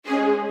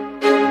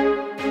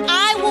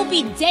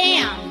be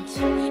damned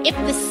if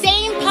the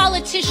same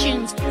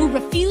politicians who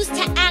refused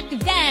to act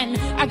then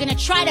are going to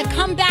try to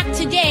come back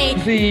today.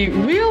 The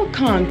real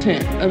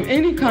content of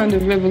any kind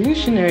of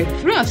revolutionary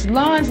thrust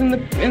lies in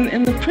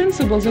the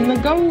principles and the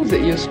goals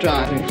that you're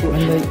striving for.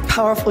 When the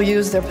powerful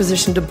use their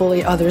position to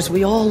bully others,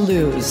 we all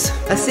lose.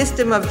 A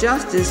system of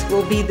justice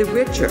will be the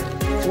richer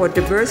for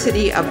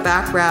diversity of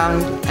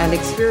background and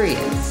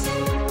experience.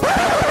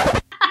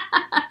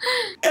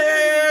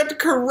 And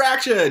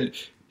correction!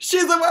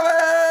 She's a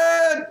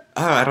woman!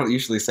 Oh, I don't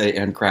usually say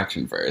and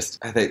correction first.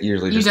 I think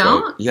usually just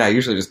go... Yeah, I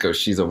usually just go,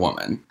 she's a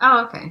woman.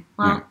 Oh, okay.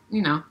 Well,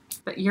 you know,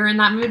 but you're in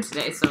that mood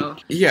today, so...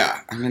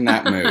 Yeah, I'm in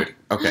that mood.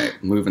 Okay,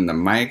 moving the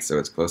mic so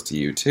it's close to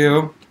you,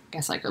 too.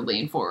 Guess I could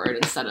lean forward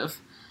instead of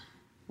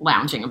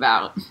lounging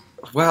about.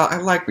 Well, I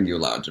like when you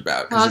lounge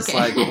about, because It's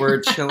like,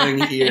 we're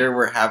chilling here,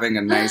 we're having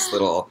a nice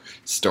little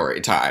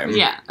story time.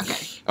 Yeah,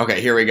 okay.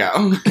 Okay, here we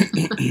go.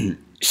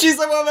 She's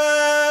a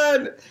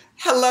woman!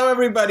 Hello,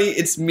 everybody.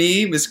 It's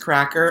me, Miss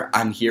Cracker.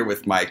 I'm here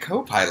with my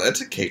co-pilot,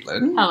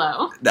 Caitlin.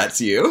 Hello.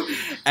 That's you.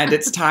 And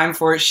it's time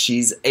for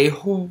She's a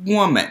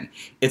Woman.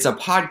 It's a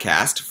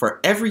podcast for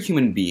every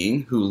human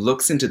being who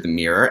looks into the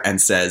mirror and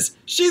says,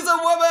 she's a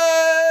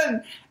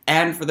woman!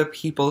 And for the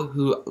people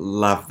who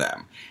love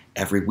them.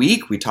 Every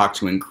week, we talk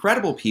to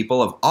incredible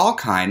people of all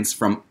kinds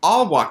from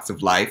all walks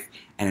of life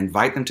and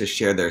invite them to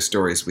share their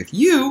stories with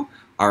you,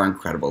 our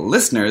incredible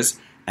listeners.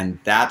 And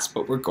that's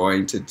what we're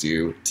going to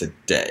do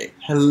today.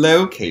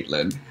 Hello,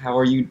 Caitlin. How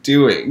are you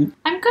doing?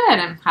 I'm good.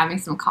 I'm having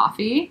some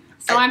coffee,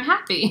 so I'm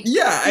happy.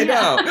 Yeah, I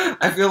know.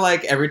 I feel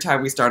like every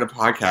time we start a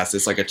podcast,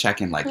 it's like a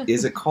check-in. Like,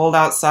 is it cold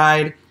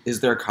outside?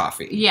 Is there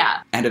coffee?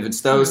 Yeah. And if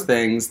it's those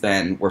things,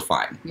 then we're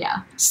fine.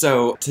 Yeah.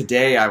 So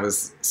today I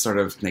was sort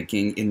of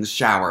thinking in the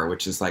shower,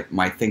 which is like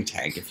my think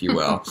tank, if you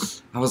will.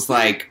 I was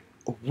like,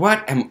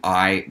 what am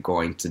I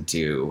going to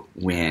do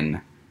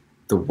when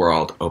the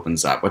world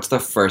opens up? What's the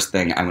first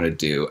thing I'm going to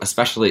do,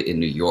 especially in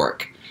New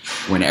York,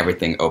 when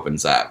everything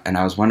opens up? And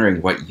I was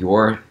wondering what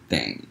your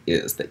thing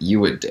is that you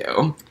would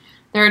do.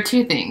 There are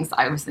two things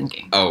I was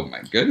thinking. Oh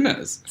my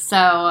goodness.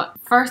 So,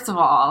 first of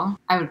all,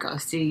 I would go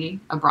see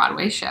a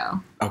Broadway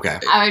show. Okay.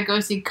 I would go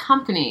see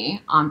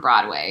Company on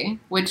Broadway,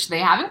 which they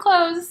haven't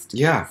closed.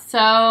 Yeah.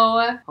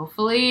 So,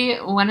 hopefully,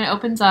 when it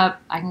opens up,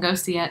 I can go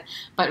see it.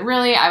 But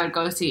really, I would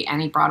go see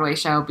any Broadway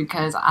show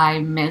because I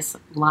miss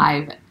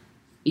live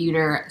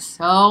theater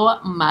so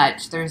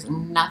much. There's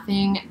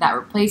nothing that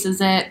replaces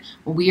it.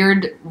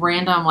 Weird,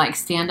 random, like,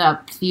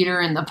 stand-up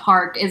theater in the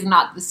park is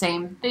not the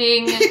same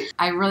thing.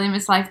 I really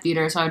miss live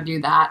theater, so I would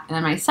do that. And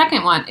then my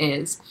second one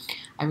is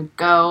I would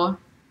go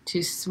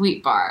to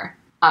Sweet Bar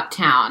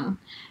uptown,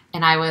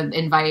 and I would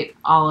invite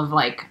all of,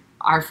 like,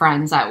 our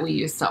friends that we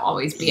used to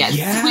always be at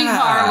Sweet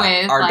Bar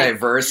with. Our like,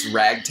 diverse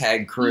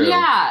ragtag crew.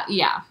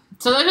 Yeah.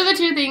 So those are the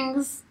two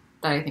things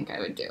that I think I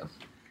would do.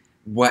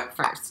 What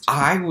first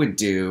I would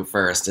do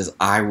first is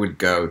I would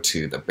go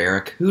to the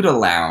Barracuda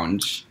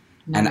Lounge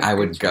and I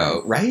would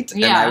go, right?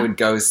 Yeah. And I would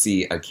go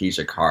see a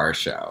Keisha Carr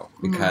show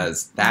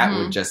because that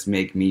would just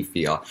make me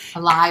feel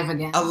alive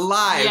again.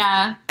 Alive.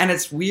 Yeah. And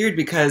it's weird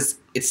because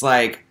it's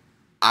like,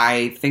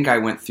 I think I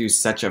went through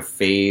such a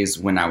phase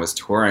when I was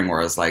touring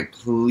where I was like,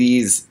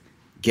 please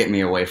get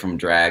me away from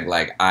drag.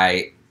 Like,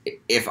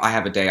 if I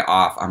have a day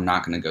off, I'm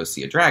not going to go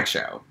see a drag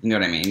show. You know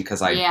what I mean?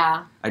 Because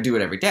I do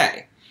it every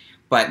day.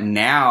 But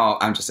now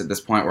I'm just at this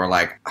point where,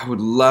 like, I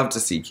would love to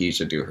see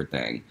Keisha do her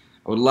thing.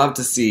 I would love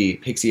to see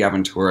Pixie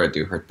Aventura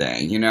do her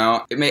thing, you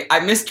know?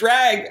 I miss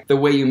drag. The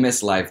way you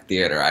miss live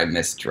theater, I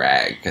miss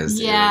drag.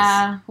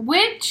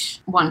 Which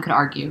one could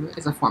argue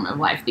is a form of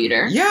live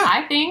theater. Yeah.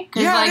 I think.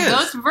 Because,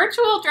 those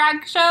virtual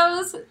drag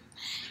shows,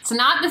 it's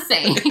not the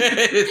same.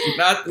 It's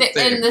not the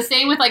same. And the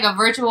same with, like, a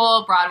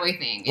virtual Broadway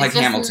thing. Like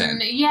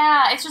Hamilton.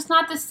 Yeah, it's just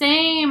not the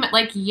same.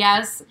 Like,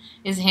 yes,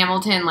 is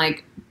Hamilton,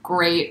 like,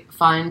 great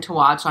fun to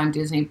watch on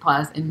Disney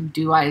Plus, and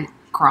do I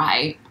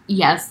cry?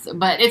 Yes,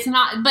 but it's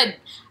not. But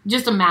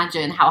just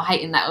imagine how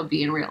heightened that would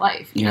be in real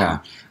life. Yeah,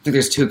 I think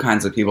there's two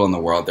kinds of people in the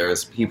world.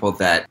 There's people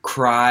that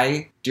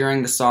cry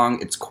during the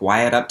song "It's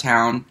Quiet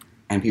Uptown,"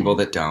 and people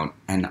that don't.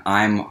 And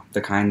I'm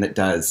the kind that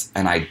does,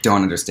 and I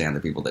don't understand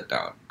the people that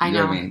don't. I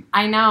know. What I mean?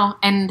 I know.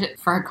 And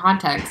for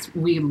context,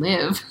 we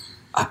live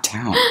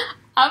uptown.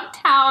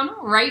 Uptown,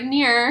 right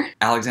near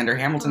Alexander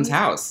Hamilton's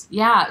house.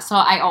 Yeah, so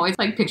I always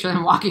like picture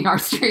them walking our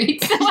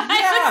streets. When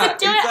I listen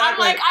to it, I'm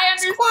like, I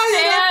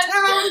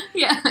understand.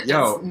 Yeah,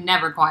 Yo. It's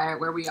never quiet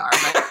where we are.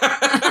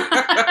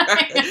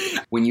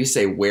 But when you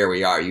say where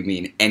we are, you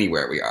mean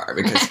anywhere we are,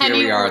 because here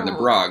we are in the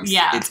Bronx.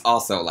 Yeah. It's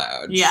also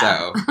loud. Yeah.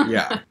 So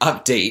yeah.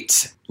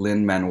 Update: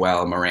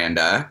 Lin-Manuel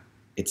Miranda.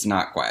 It's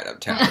not quiet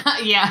uptown.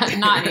 Yeah,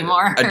 not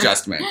anymore.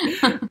 Adjustment.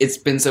 It's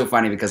been so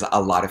funny because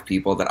a lot of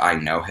people that I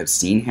know have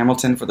seen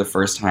Hamilton for the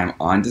first time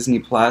on Disney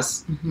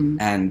Plus,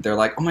 and they're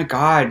like, "Oh my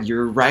God,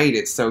 you're right!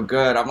 It's so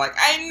good." I'm like,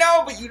 "I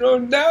know, but you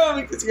don't know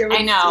because you haven't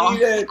seen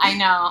it." I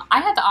know.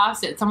 I had the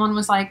opposite. Someone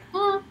was like,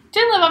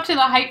 did live up to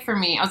the hype for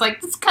me. I was like,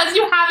 it's because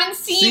you haven't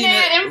seen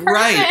it in person.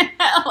 Right.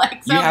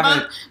 Like,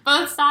 so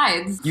both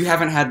sides. You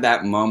haven't had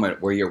that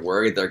moment where you're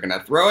worried they're going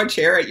to throw a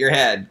chair at your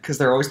head because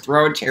they're always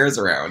throwing chairs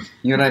around.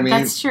 You know what I mean?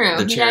 That's true.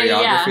 The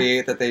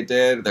choreography that they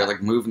did, they're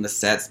like moving the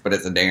sets, but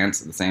it's a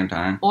dance at the same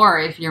time. Or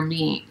if you're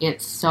me,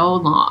 it's so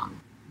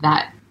long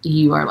that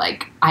you are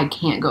like, I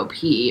can't go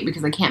pee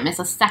because I can't miss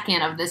a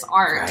second of this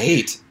art.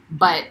 Right.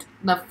 But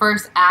the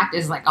first act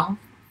is like a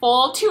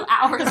full 2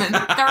 hours and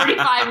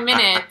 35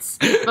 minutes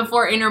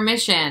before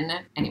intermission.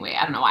 Anyway,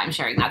 I don't know why I'm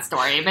sharing that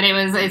story, but it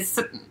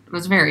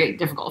was very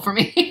difficult for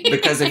me.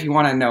 Because if you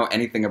want to know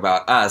anything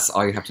about us,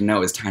 all you have to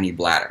know is tiny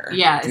bladder.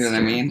 Yeah, you know what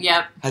I mean?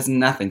 Yep. Has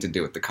nothing to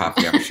do with the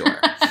coffee, I'm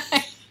sure.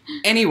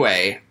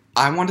 Anyway,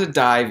 I want to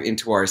dive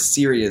into our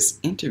serious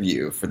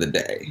interview for the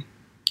day.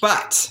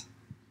 But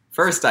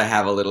first, I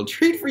have a little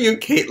treat for you,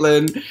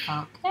 Caitlin.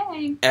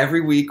 Okay.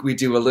 Every week, we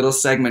do a little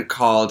segment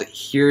called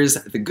Here's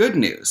the Good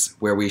News,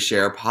 where we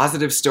share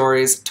positive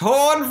stories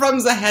torn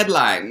from the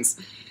headlines.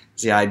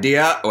 The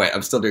idea... Oh, wait,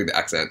 I'm still doing the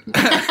accent.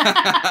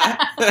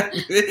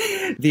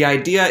 The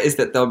idea is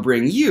that they'll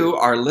bring you,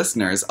 our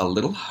listeners, a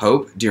little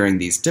hope during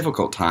these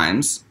difficult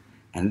times.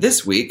 And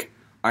this week,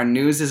 our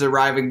news is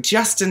arriving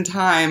just in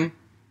time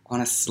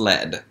on a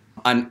sled.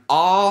 An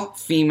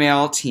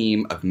all-female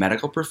team of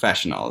medical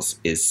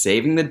professionals is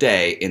saving the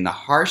day in the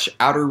harsh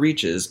outer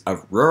reaches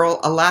of rural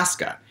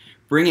Alaska,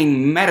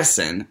 bringing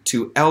medicine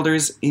to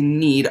elders in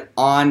need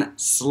on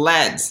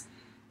sleds.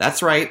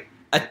 That's right,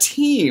 a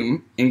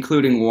team,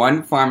 including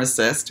one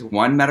pharmacist,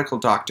 one medical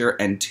doctor,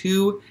 and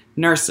 2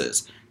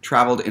 nurses,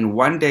 traveled in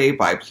one day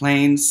by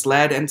plane,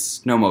 sled, and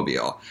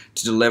snowmobile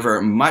to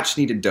deliver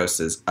much-needed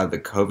doses of the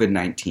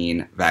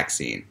COVID-19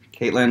 vaccine.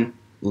 Caitlin,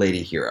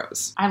 lady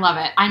heroes. I love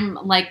it. I'm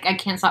like, I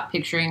can't stop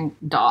picturing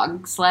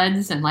dog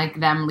sleds and like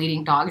them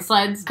leading dog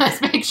sleds. I was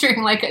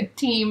picturing like a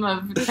team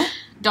of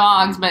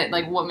dogs, but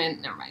like women.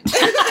 Never mind.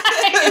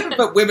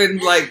 But women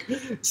like,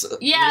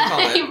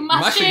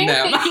 mushing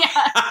them.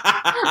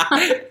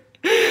 Yeah.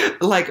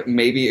 Like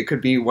maybe it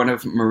could be one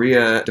of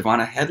Maria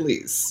Devana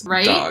Headley's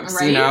dogs,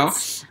 right. You know?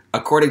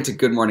 According to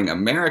Good Morning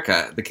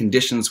America, the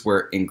conditions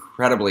were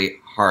incredibly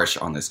harsh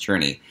on this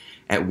journey.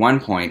 At one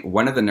point,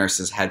 one of the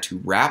nurses had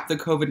to wrap the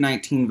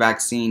COVID-19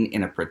 vaccine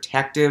in a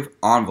protective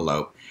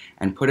envelope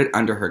and put it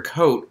under her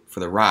coat for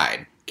the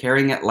ride,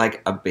 carrying it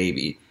like a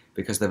baby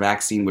because the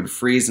vaccine would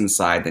freeze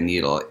inside the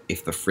needle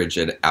if the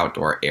frigid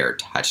outdoor air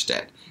touched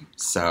it.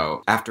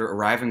 So, after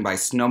arriving by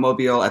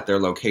snowmobile at their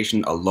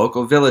location, a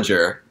local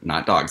villager,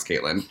 not dogs,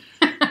 Caitlin,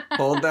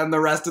 pulled them the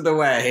rest of the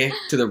way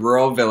to the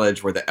rural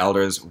village where the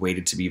elders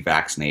waited to be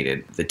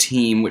vaccinated. The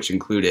team, which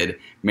included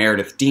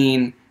Meredith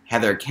Dean,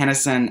 Heather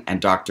Kennison,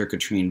 and Dr.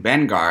 Katrine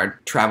Bengard,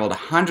 traveled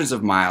hundreds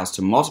of miles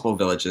to multiple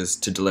villages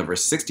to deliver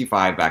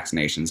 65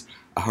 vaccinations,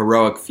 a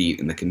heroic feat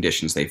in the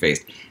conditions they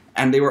faced.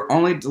 And they were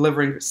only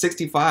delivering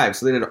 65,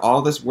 so they did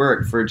all this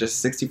work for just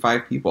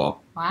 65 people.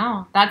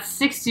 Wow, that's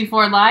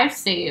 64 lives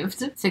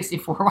saved.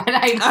 64, why did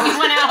I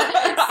went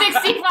out?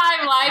 65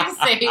 lives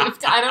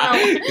saved. I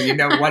don't know. You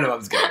know one of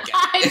them's going to get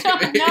it. I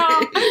don't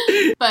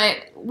know.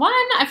 But one,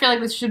 I feel like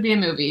this should be a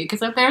movie,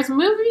 because if there's a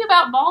movie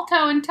about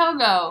Balto and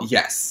Togo,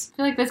 yes, I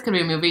feel like this could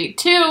be a movie.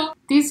 2,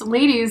 these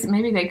ladies,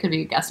 maybe they could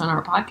be guests on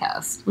our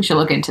podcast. We should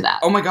look into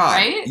that. Oh my God,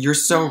 right? You're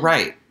so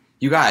right.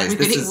 You guys,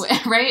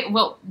 right?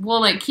 We'll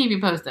like keep you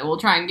posted. We'll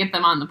try and get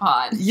them on the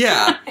pod.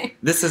 Yeah,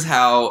 this is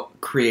how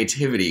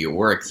creativity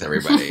works,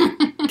 everybody.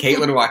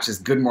 Caitlin watches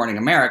Good Morning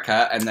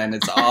America, and then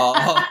it's all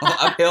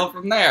uphill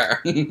from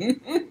there.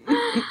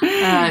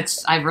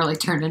 I've really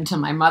turned into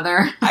my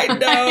mother. I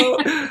know.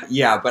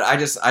 Yeah, but I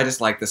just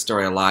like this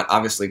story a lot,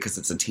 obviously because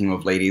it's a team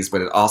of ladies,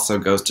 but it also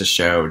goes to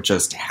show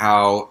just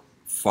how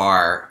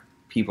far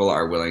people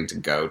are willing to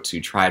go to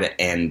try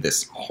to end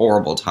this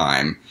horrible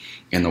time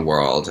in the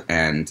world.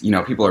 And, you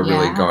know, people are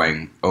really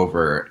going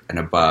over and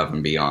above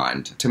and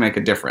beyond to make a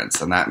difference.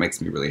 And that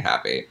makes me really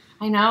happy.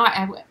 I know.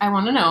 I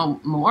want to know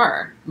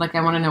more. Like,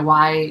 I want to know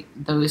why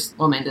those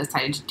women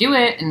decided to do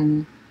it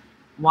and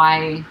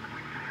why,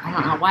 I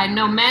don't know, why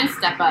no men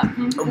step up.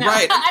 No,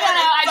 right.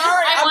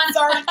 I'm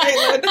sorry,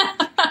 Caitlin.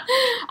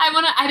 I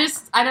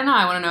don't know.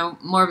 I want to know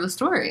more of the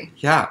story.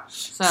 Yeah.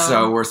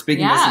 So we're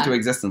speaking this into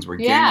existence. We're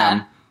getting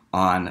them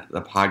on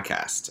the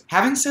podcast.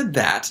 Having said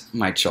that,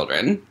 my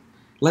children,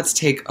 let's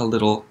take a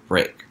little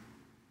break.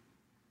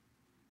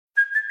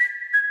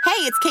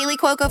 Hey, it's Kaylee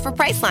Cuoco for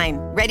Priceline.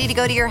 Ready to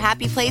go to your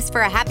happy place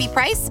for a happy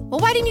price? Well,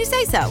 why didn't you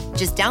say so?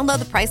 Just download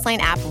the Priceline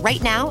app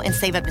right now and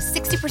save up to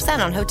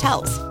 60% on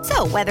hotels.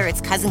 So whether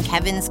it's Cousin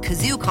Kevin's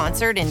Kazoo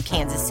Concert in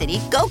Kansas City,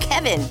 go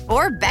Kevin,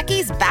 or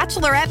Becky's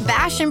Bachelorette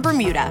Bash in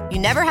Bermuda, you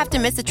never have to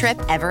miss a trip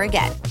ever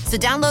again. So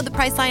download the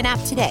Priceline app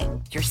today.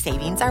 Your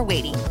savings are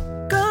waiting.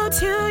 Go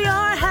to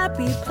your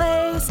happy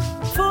place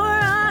for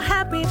a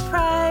happy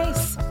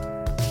price.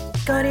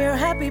 Go to your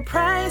happy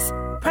price,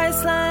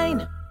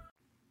 Priceline.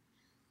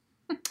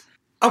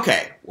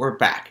 Okay, we're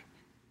back.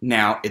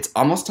 Now, it's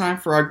almost time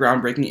for our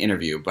groundbreaking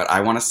interview, but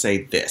I want to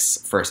say this,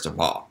 first of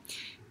all.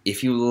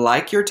 If you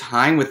like your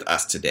time with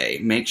us today,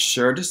 make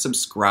sure to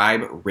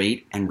subscribe,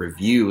 rate, and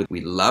review.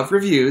 We love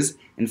reviews.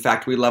 In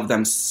fact, we love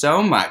them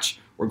so much,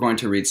 we're going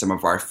to read some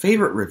of our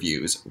favorite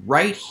reviews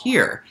right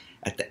here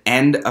at the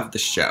end of the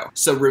show.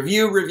 So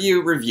review,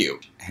 review,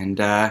 review. And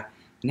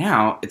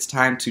now it's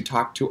time to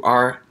talk to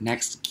our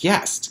next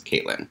guest,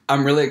 Caitlin.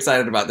 I'm really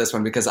excited about this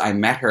one because I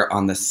met her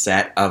on the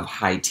set of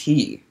High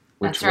Tea,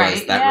 which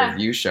was that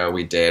review show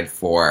we did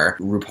for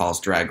RuPaul's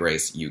Drag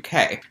Race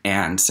UK.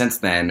 And since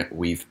then,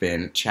 we've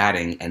been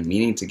chatting and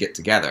meaning to get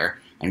together,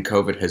 and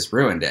COVID has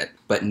ruined it.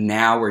 But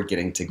now we're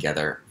getting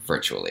together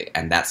virtually,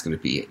 and that's going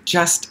to be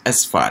just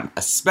as fun,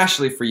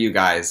 especially for you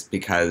guys,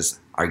 because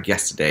our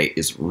guest today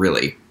is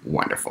really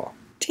wonderful.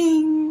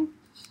 Ting!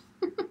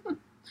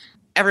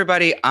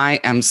 Everybody, I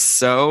am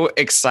so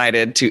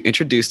excited to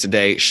introduce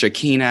today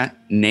Shakina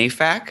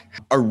Nayfack.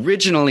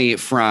 Originally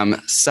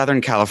from Southern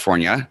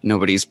California,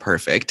 nobody's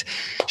perfect,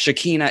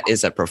 Shakina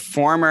is a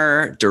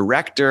performer,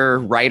 director,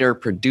 writer,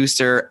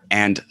 producer,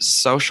 and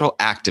social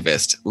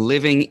activist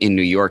living in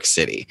New York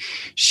City.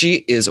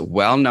 She is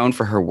well known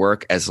for her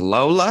work as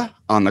Lola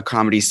on the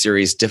comedy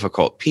series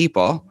Difficult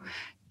People,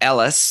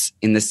 Ellis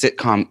in the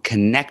sitcom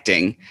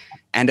Connecting,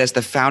 and as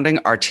the founding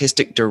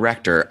artistic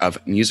director of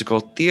Musical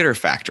Theater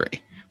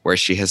Factory, where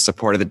she has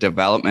supported the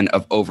development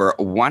of over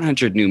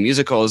 100 new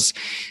musicals,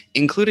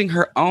 including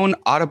her own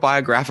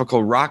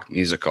autobiographical rock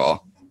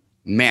musical,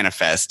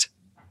 Manifest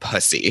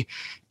Pussy.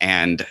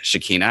 And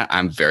Shakina,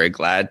 I'm very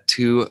glad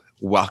to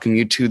welcome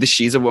you to the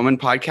She's a Woman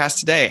podcast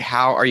today.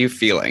 How are you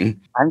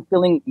feeling? I'm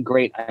feeling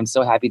great. I'm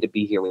so happy to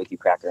be here with you,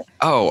 Cracker.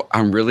 Oh,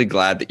 I'm really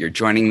glad that you're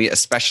joining me,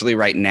 especially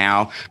right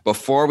now.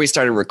 Before we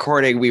started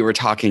recording, we were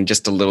talking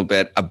just a little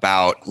bit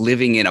about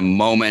living in a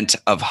moment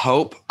of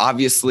hope.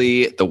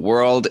 Obviously, the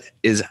world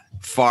is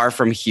far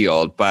from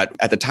healed, but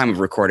at the time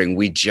of recording,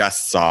 we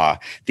just saw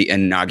the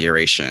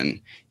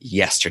inauguration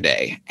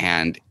yesterday,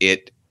 and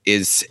it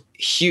is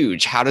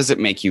huge. How does it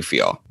make you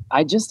feel?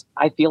 I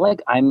feel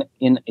like I'm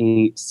in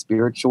a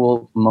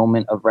spiritual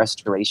moment of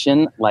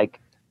restoration.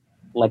 Like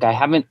I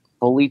haven't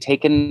fully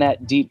taken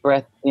that deep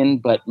breath in,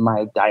 but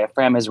my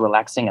diaphragm is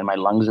relaxing and my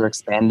lungs are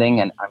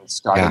expanding, and I'm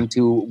starting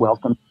to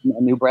welcome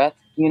a new breath,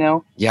 you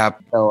know? Yeah.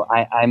 So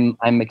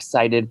I'm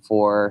excited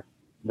for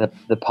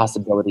the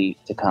possibility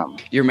to come.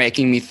 You're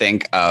making me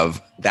think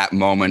of that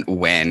moment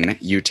when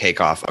you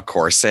take off a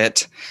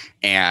corset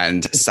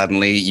and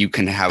suddenly you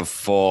can have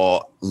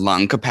full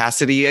lung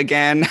capacity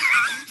again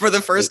for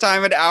the first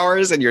time in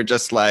hours. And you're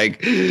just like,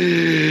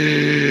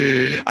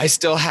 I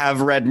still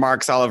have red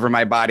marks all over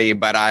my body,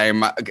 but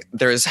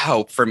there's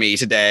hope for me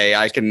today.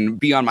 I can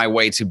be on my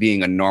way to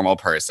being a normal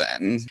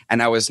person.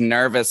 And I was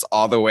nervous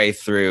all the way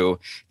through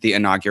the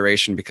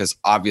inauguration because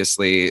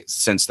obviously,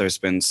 since there's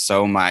been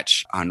so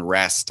much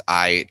unrest,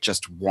 I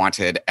just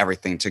wanted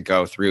everything to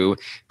go through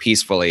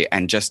peacefully.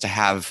 And just to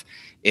have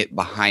it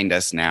behind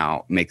us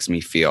now makes me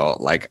feel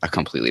like a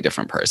completely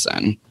different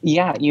person.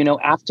 Yeah,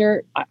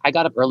 after I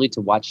got up early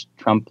to watch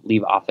Trump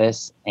leave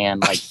office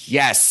and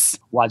yes,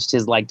 watched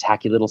his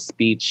tacky little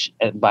speech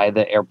by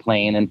the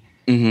airplane, and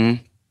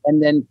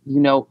and then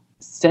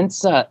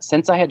since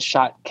I had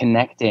shot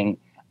Connecting,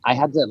 I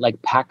had to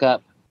pack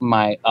up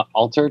my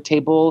altar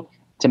table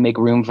to make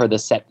room for the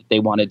set that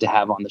they wanted to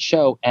have on the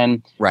show,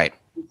 and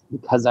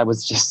because I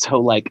was just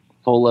so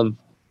full of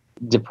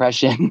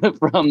depression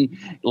from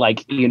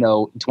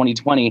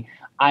 2020,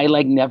 I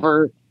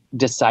never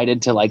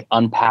decided to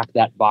unpack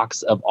that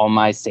box of all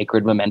my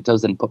sacred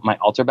mementos and put my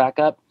altar back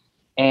up.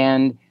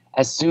 And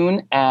as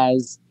soon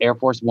as Air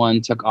Force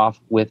One took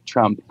off with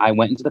Trump, I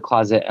went into the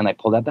closet and I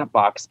pulled out that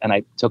box and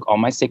I took all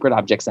my sacred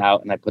objects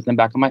out and I put them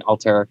back on my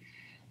altar.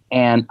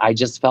 And I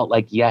just felt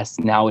like, yes,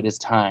 now it is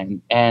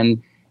time.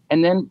 And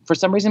then for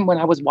some reason, when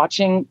I was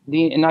watching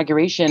the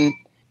inauguration,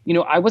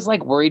 I was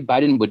worried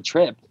Biden would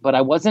trip, but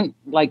I wasn't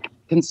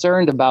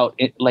concerned about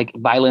it,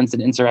 violence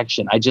and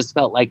insurrection. I just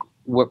felt like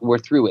we're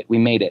through it. We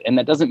made it. And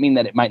that doesn't mean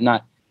that it might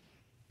not,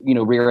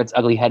 rear its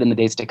ugly head in the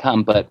days to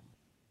come. But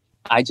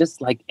I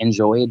just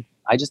enjoyed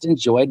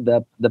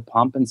the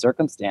pomp and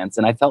circumstance.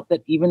 And I felt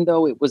that even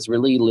though it was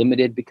really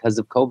limited because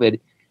of COVID,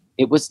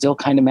 it was still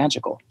kind of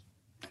magical.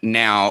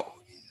 Now,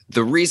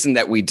 the reason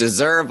that we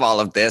deserve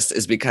all of this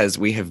is because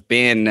we have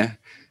been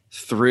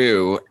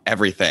through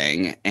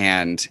everything.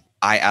 And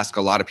I ask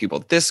a lot of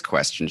people this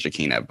question,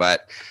 Shakina,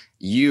 but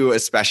you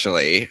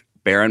especially,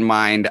 bear in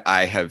mind,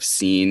 I have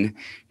seen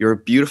your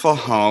beautiful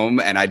home,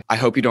 and I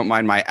hope you don't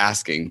mind my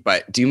asking,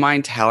 but do you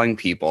mind telling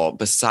people,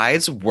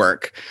 besides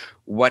work,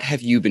 what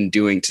have you been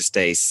doing to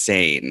stay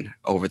sane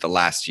over the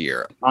last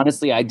year?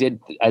 Honestly, I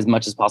did as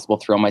much as possible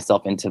throw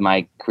myself into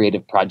my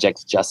creative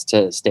projects just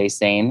to stay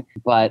sane,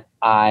 but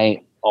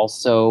I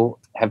also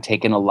have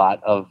taken a lot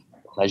of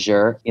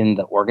pleasure in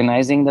the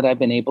organizing that I've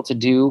been able to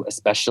do,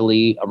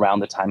 especially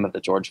around the time of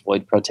the George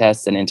Floyd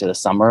protests and into the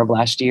summer of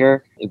last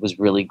year. It was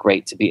really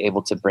great to be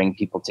able to bring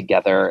people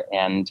together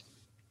and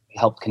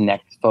help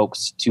connect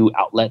folks to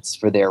outlets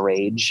for their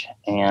rage,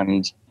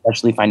 and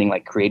especially finding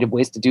creative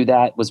ways to do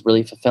that was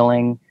really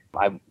fulfilling.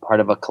 I'm part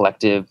of a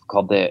collective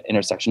called the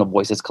Intersectional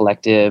Voices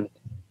Collective,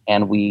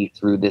 And we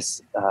threw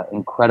this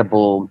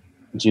incredible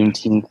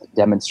Juneteenth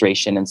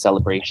demonstration and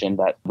celebration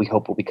that we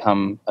hope will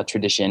become a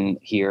tradition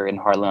here in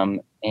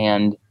Harlem.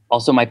 And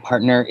also my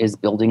partner is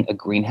building a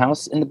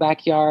greenhouse in the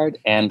backyard.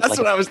 And that's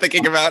what I was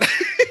thinking about.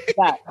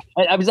 Yeah,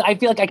 I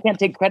feel like I can't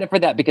take credit for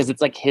that because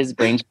it's like his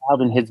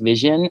brainchild and his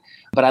vision,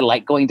 but I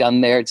like going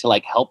down there to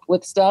like help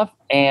with stuff.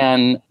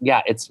 And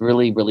yeah, it's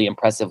really, really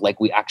impressive. Like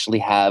we actually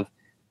have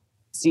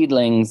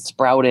seedlings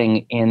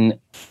sprouting in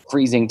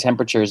freezing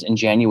temperatures in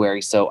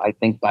January. So I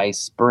think by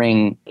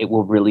spring it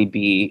will really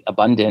be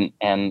abundant.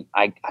 And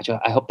I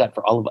hope that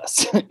for all of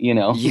us, you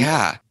know?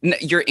 Yeah.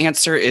 Your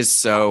answer is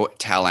so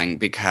telling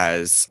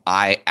because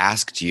I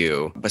asked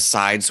you,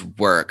 besides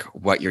work,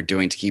 what you're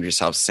doing to keep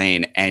yourself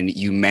sane. And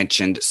you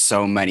mentioned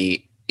so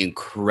many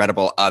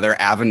incredible other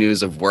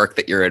avenues of work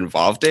that you're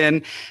involved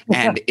in.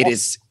 And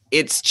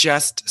it's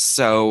just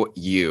so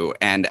you.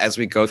 And as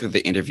we go through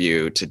the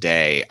interview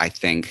today, I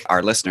think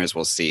our listeners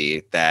will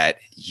see that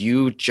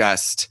you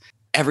just,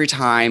 every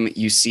time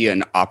you see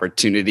an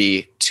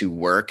opportunity to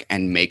work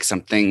and make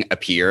something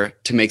appear,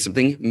 to make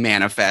something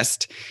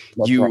manifest,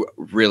 you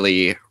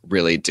really,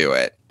 really do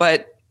it.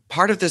 But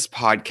part of this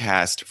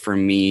podcast for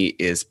me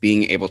is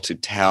being able to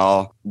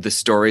tell the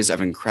stories of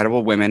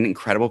incredible women,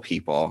 incredible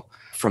people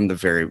from the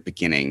very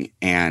beginning.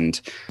 And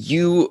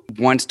you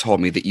once told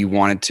me that you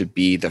wanted to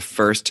be the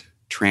first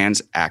trans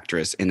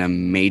actress in a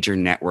major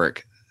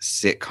network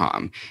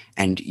sitcom.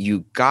 And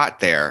you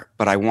got there,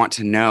 but I want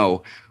to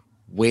know,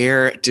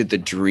 where did the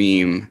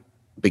dream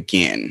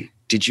begin?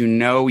 Did you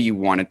know you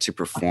wanted to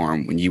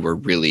perform when you were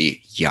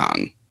really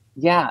young?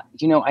 Yeah,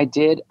 you know, I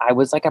did. I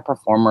was like a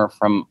performer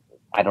from,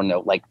 I don't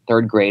know, like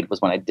third grade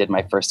was when I did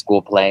my first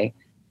school play.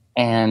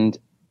 And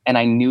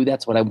I knew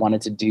that's what I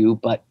wanted to do.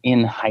 But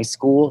in high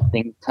school,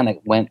 things kind of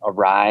went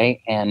awry.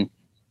 And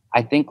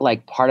I think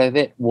like part of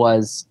it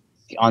was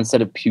the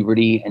onset of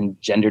puberty and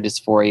gender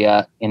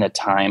dysphoria in a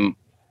time,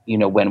 you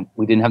know, when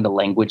we didn't have the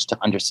language to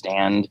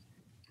understand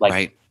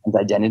like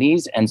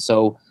identities. And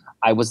so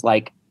I was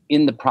like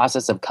in the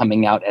process of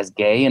coming out as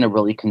gay in a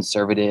really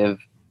conservative,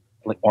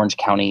 like Orange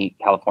County,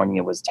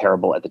 California was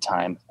terrible at the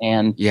time.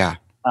 And yeah,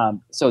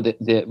 so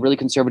the really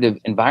conservative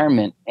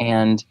environment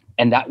and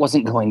that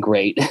wasn't going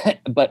great,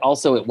 but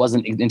also it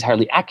wasn't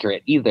entirely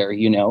accurate either,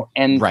 you know?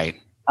 And,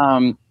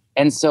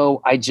 and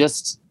so I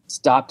just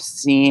stopped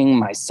seeing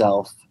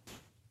myself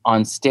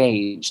on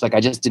stage. Like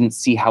I just didn't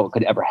see how it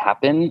could ever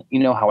happen, you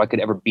know, how I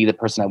could ever be the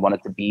person I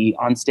wanted to be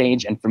on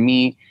stage. And for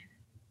me,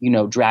 you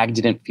know, drag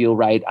didn't feel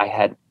right. I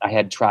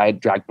had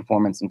tried drag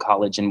performance in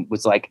college and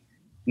was like,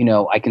 you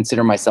know, I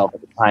consider myself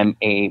at the time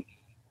a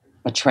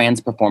trans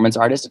performance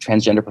artist, a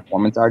transgender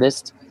performance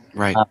artist.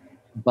 Right.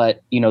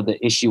 But, you know,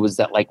 the issue was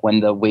that like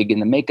when the wig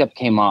and the makeup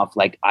came off,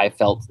 like I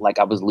felt like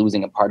I was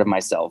losing a part of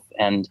myself.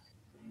 And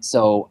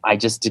so I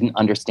just didn't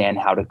understand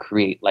how to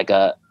create like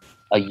a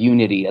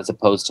unity as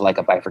opposed to like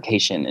a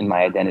bifurcation in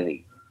my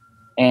identity.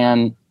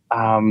 And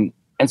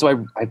so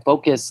I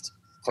focused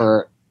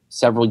for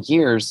several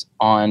years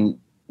on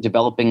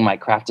developing my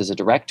craft as a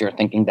director,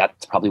 thinking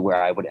that's probably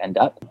where I would end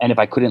up. And if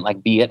I couldn't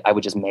like be it, I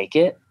would just make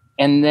it.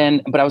 And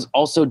then, but I was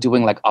also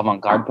doing like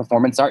avant-garde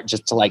performance art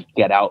just to like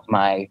get out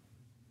my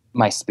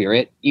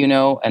spirit, you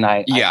know? And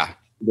I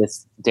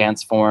this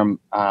dance form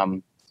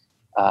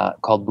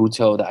called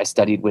Buto that I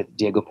studied with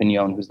Diego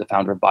Piñon, who's the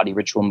founder of Body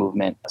Ritual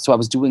Movement. So I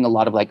was doing a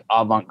lot of like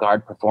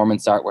avant-garde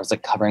performance art where it's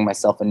like covering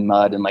myself in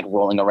mud and like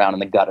rolling around in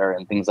the gutter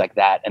and things like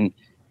that. And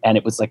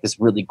it was like this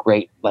really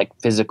great like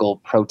physical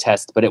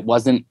protest, but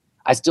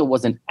I still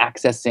wasn't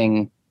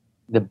accessing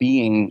the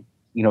being,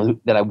 you know,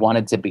 that I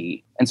wanted to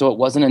be. And so it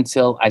wasn't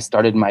until I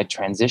started my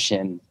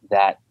transition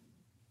that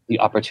the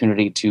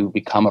opportunity to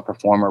become a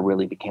performer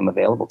really became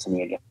available to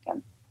me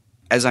again.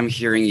 As I'm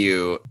hearing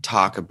you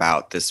talk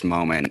about this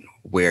moment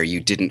where you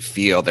didn't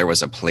feel there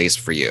was a place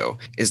for you,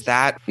 is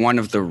that one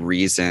of the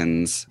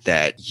reasons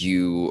that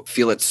you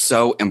feel it's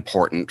so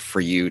important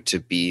for you to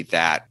be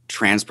that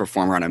trans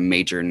performer on a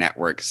major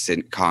network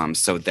sitcom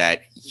so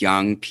that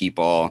young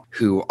people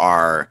who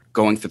are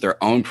going through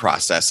their own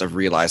process of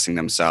realizing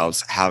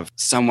themselves have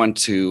someone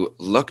to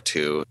look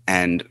to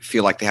and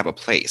feel like they have a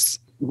place?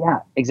 Yeah,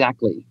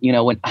 exactly. You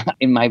know, when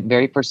in my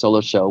very first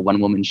solo show, one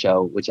woman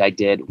show, which I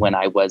did when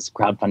I was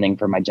crowdfunding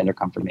for my gender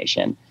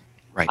confirmation,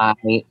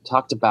 I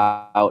talked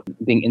about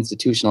being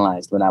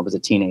institutionalized when I was a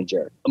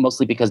teenager,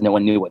 mostly because no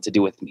one knew what to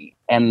do with me.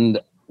 And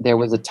there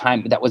was a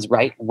time that was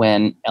right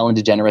when Ellen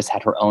DeGeneres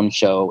had her own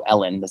show,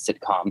 Ellen, the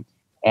sitcom.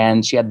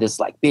 And she had this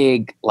like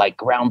big, like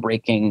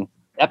groundbreaking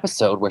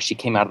episode where she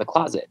came out of the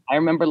closet. I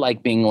remember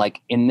like being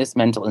like in this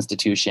mental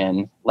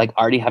institution, like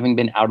already having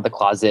been out of the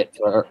closet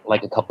for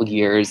like a couple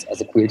years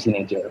as a queer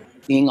teenager,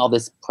 seeing all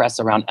this press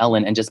around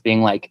Ellen and just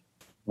being like,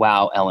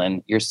 wow,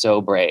 Ellen, you're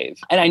so brave.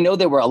 And I know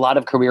there were a lot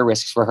of career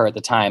risks for her at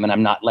the time, and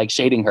I'm not like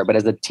shading her, but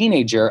as a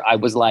teenager, I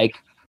was like,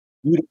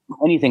 you don't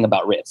know anything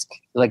about risk,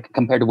 like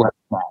compared to where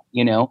I'm at,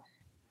 you know?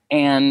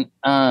 And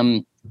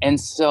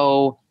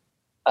so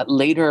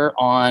later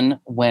on,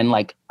 when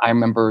like I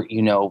remember,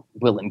 you know,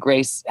 Will and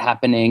Grace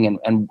happening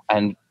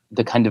and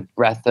the kind of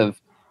breath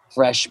of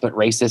fresh but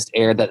racist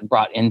air that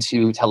brought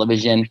into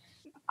television.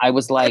 I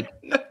was like,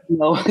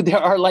 there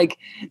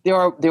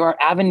are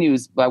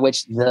avenues by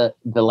which the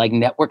like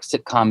network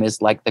sitcom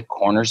is like the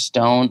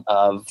cornerstone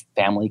of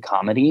family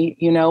comedy,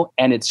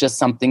 and it's just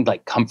something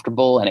like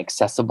comfortable and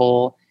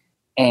accessible.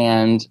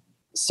 And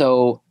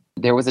so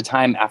there was a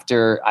time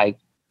after I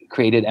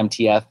created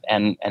MTF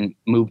and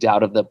moved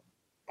out of the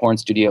porn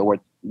studio, where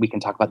we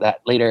can talk about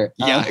that later.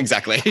 Yeah,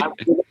 exactly. I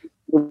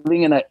was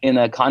living in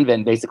a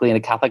convent, basically in a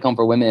Catholic home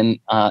for women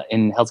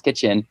in Hell's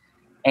Kitchen,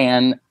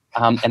 and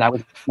I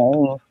was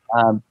praying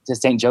to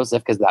St.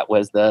 Joseph, because that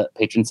was the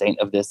patron saint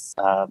of this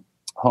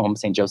home,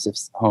 St.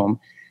 Joseph's home.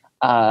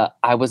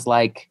 I was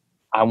like,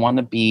 I want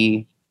to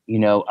be,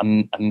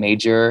 a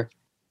major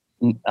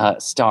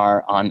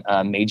star on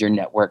a major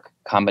network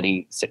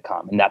comedy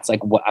sitcom. And that's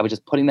like what I was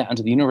just putting that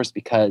into the universe,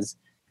 because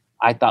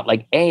I thought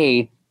like,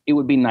 it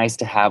would be nice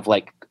to have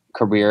like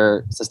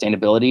career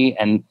sustainability,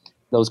 and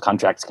those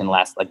contracts can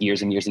last like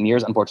years and years and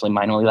years. Unfortunately,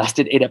 mine only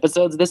lasted 8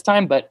 episodes this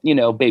time, but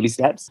baby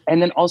steps.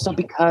 And then also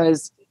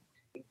because,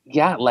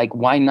 like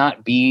why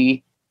not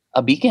be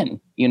a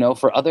beacon,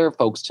 for other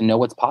folks to know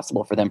what's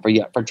possible for them,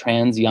 for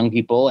trans young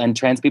people and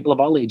trans people of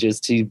all ages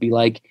to be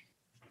like,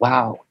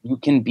 wow, you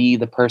can be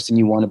the person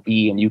you want to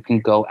be, and you can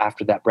go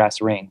after that brass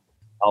ring.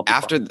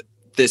 After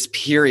this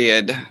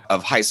period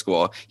of high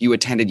school, you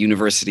attended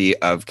University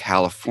of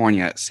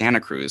California, Santa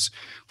Cruz,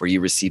 where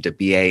you received a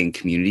BA in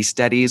Community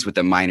Studies with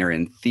a minor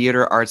in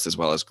Theater Arts, as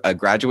well as a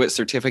graduate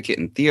certificate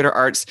in Theater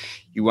Arts.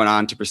 You went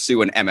on to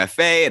pursue an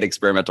MFA in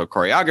Experimental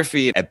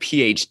Choreography, a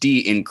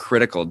PhD in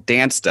Critical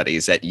Dance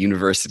Studies at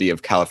University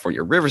of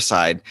California,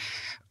 Riverside.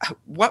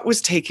 What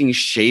was taking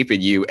shape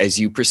in you as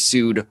you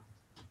pursued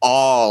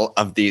all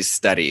of these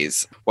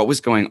studies? What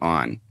was going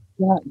on?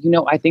 Yeah,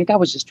 I think I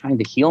was just trying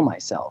to heal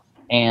myself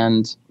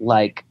and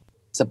like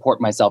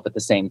support myself at the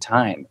same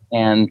time.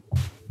 And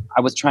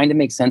I was trying to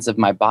make sense of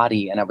my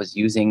body, and I was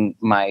using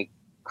my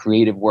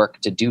creative work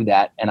to do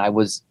that. And I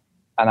was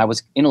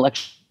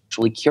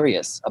intellectually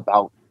curious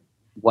about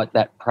what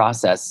that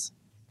process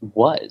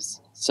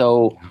was.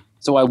 So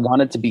I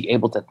wanted to be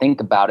able to think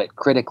about it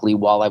critically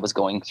while I was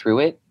going through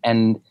it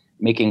and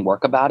making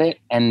work about it.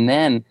 And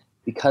then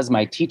because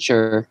my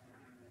teacher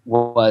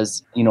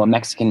was, a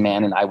Mexican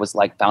man, and I was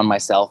like, found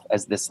myself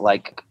as this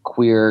like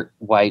queer,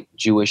 white,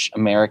 Jewish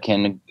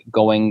American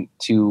going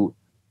to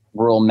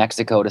rural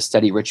Mexico to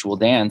study ritual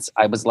dance,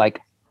 I was like,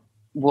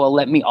 well,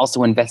 let me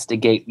also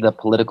investigate the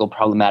political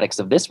problematics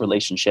of this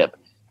relationship,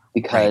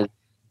 because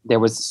there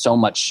was so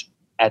much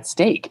at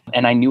stake.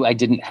 And I knew I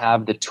didn't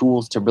have the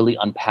tools to really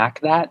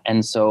unpack that.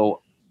 And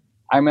so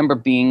I remember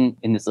being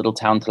in this little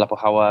town,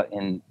 Tlapojawa,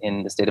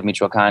 in the state of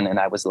Michoacan, and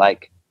I was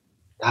like,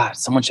 God,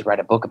 someone should write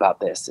a book about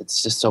this.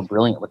 It's just so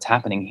brilliant what's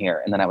happening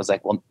here. And then I was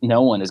like, well,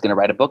 no one is going to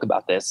write a book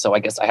about this, so I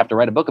guess I have to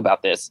write a book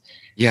about this.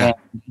 Yeah. And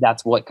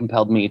that's what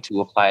compelled me to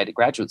apply to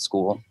graduate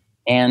school.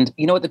 And,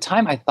 at the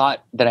time I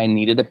thought that I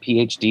needed a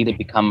PhD to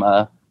become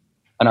an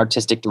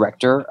artistic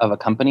director of a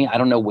company. I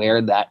don't know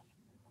where that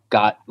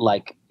got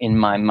like in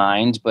my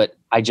mind, but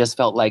I just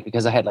felt like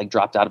because I had like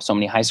dropped out of so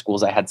many high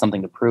schools, I had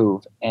something to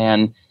prove.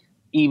 And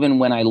even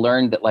when I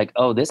learned that like,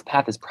 oh, this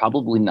path is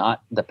probably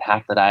not the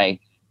path that I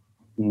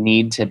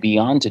need to be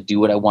on to do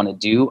what I want to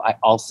do, I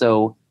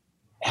also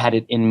had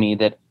it in me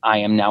that I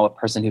am now a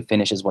person who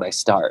finishes what I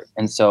start.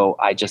 And so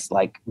I just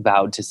like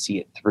vowed to see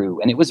it through.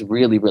 And it was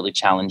really, really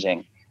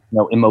challenging,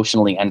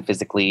 emotionally and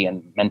physically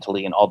and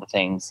mentally and all the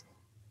things.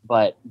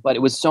 But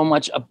it was so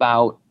much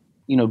about,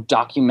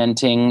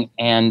 documenting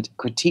and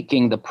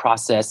critiquing the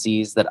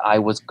processes that I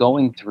was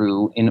going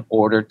through in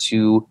order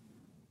to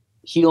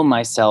heal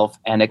myself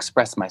and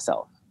express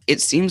myself. It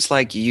seems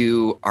like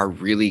you are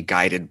really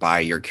guided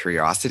by your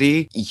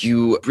curiosity.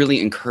 You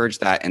really encourage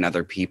that in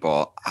other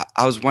people.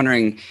 I was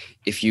wondering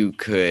if you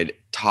could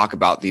talk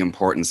about the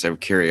importance of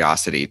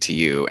curiosity to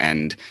you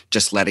and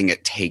just letting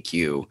it take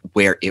you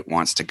where it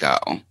wants to go.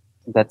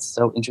 That's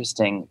so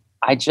interesting.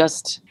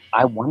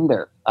 I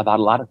wonder about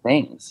a lot of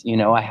things.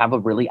 I have a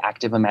really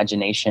active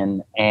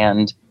imagination,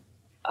 and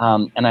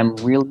I'm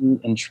really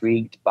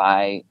intrigued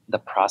by the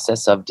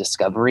process of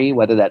discovery,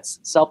 whether that's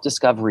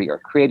self-discovery or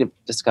creative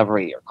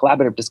discovery or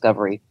collaborative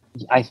discovery.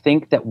 I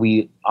think that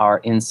we are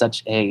in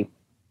such a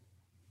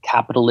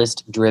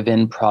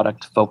capitalist-driven,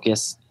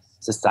 product-focused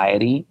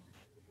society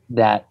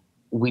that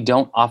we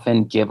don't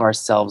often give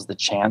ourselves the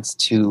chance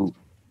to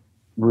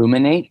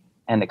ruminate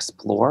and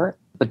explore.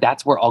 But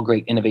that's where all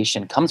great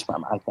innovation comes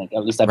from, I think.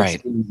 At least I've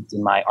experienced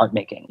in my art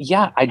making.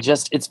 Yeah,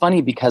 it's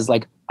funny because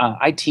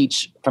I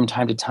teach from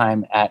time to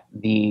time at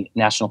the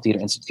National Theater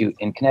Institute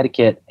in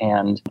Connecticut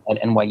and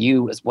at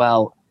NYU as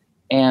well.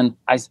 And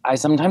I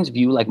sometimes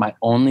view like my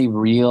only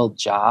real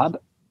job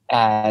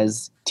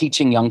as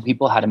teaching young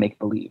people how to make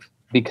believe,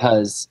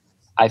 because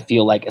I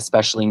feel like,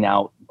 especially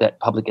now that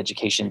public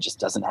education just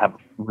doesn't have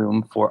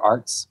room for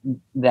arts,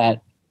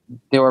 that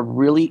there are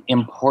really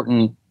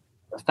important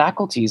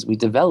faculties we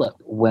develop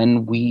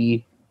when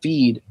we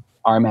feed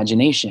our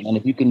imagination. And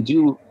if you can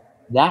do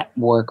that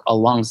work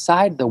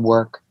alongside the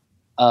work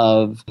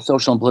of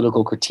social and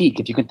political critique,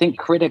 if you can think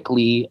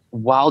critically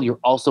while you're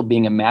also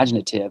being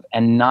imaginative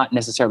and not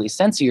necessarily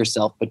censor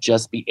yourself, but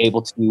just be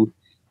able to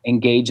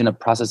engage in a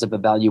process of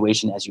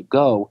evaluation as you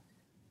go,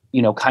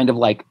 kind of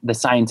like the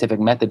scientific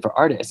method for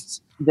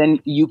artists, then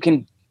you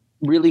can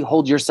really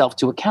hold yourself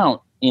to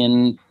account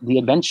in the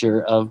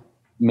adventure of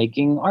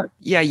making art.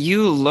 Yeah,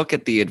 you look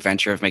at the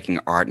adventure of making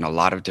art in a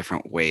lot of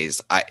different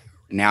ways.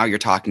 Now you're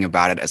talking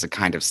about it as a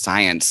kind of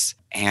science,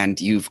 and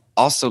you've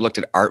also looked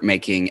at art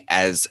making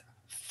as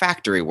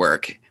factory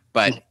work,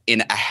 but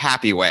in a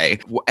happy way.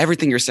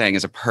 Everything you're saying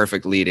is a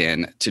perfect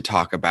lead-in to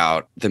talk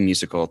about the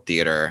Musical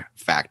Theater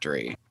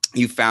Factory.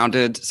 You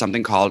founded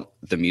something called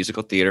the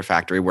Musical Theater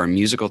Factory, where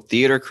musical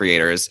theater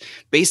creators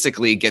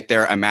basically get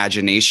their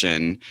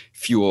imagination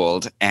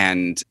fueled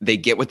and they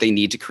get what they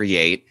need to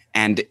create.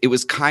 And it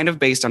was kind of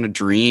based on a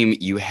dream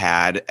you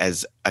had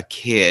as a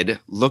kid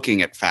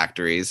looking at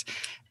factories.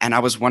 And I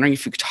was wondering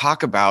if you could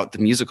talk about the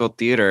Musical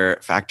Theater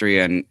Factory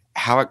and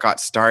how it got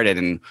started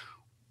and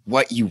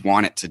what you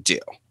want it to do.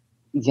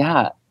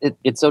 Yeah,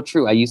 it's so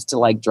true. I used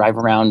to drive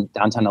around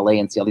downtown LA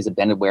and see all these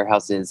abandoned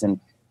warehouses and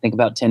think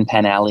about Tin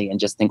Pan Alley and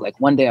just think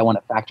one day I want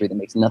a factory that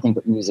makes nothing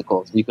but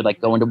musicals. You could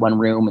go into one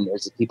room and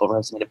there's people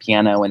rehearsing at a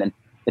piano, and then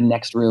the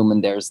next room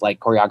and there's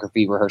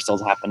choreography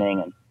rehearsals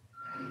happening.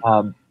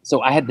 And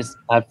so I had this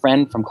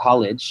friend from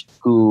college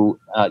who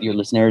your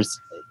listeners,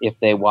 if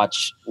they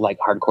watch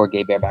hardcore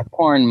gay bareback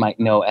porn, might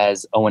know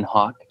as Owen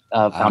Hawk,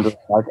 founder of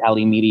Dark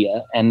Alley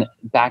Media. And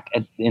back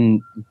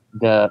in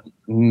the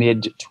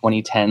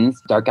mid-2010s,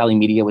 Dark Alley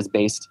Media was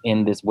based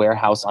in this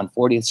warehouse on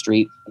 40th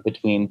Street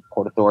between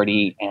Port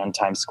Authority and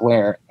Times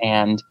Square.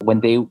 And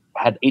when they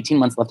had 18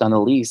 months left on the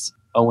lease,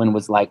 Owen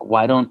was like,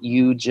 why don't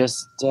you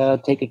just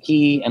take a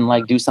key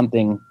and do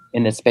something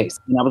in this space?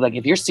 And I was like,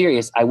 if you're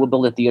serious, I will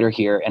build a theater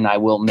here and I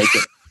will make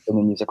it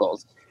into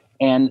musicals.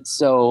 And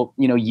so,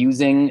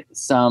 using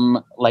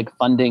some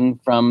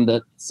funding from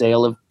the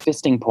sale of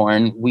fisting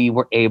porn, we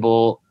were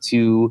able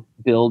to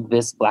build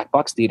this black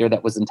box theater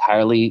that was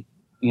entirely,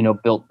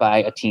 built by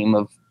a team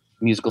of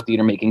musical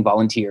theater making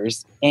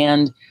volunteers.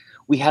 And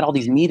we had all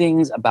these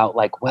meetings about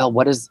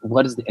what does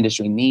the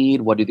industry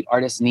need? What do the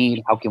artists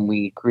need? How can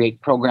we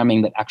create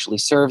programming that actually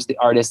serves the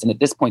artist? And at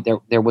this point,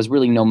 there was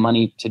really no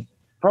money to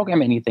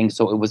program anything.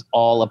 So it was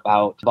all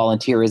about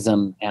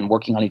volunteerism and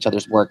working on each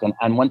other's work.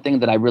 And one thing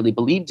that I really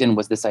believed in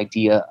was this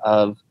idea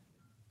of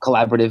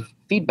collaborative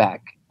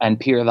feedback and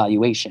peer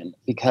evaluation,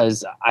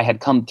 because I had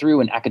come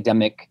through an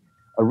academic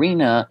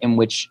arena in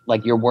which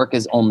your work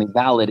is only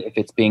valid if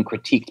it's being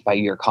critiqued by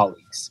your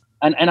colleagues.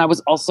 And I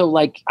was also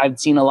I'd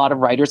seen a lot of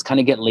writers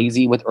kind of get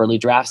lazy with early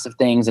drafts of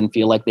things and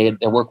feel like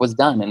their work was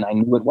done. And I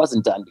knew it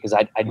wasn't done because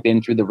I'd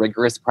been through the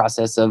rigorous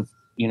process of,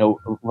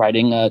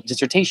 writing a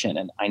dissertation,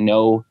 and I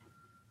know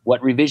what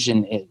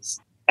revision is.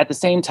 At the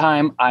same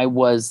time, I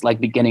was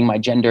beginning my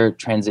gender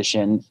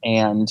transition.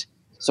 And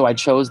so I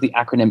chose the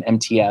acronym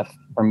MTF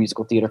for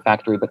Musical Theater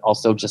Factory, but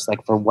also just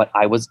for what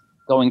I was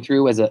going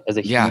through as a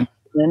human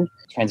person,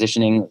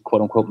 transitioning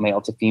quote unquote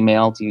male to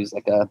female, to use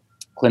a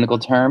clinical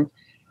term.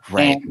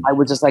 Right. And I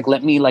was just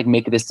let me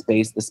make this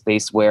space, the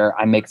space where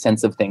I make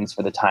sense of things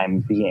for the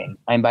time being.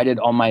 I invited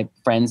all my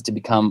friends to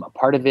become a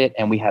part of it.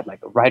 And we had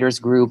a writers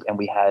group, and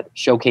we had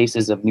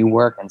showcases of new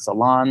work and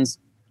salons,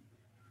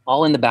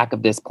 all in the back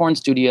of this porn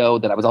studio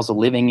that I was also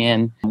living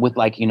in with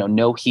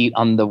no heat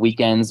on the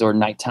weekends or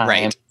nighttime.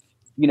 Right.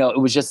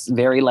 It was just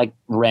very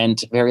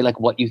Rent, very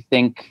what you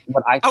think,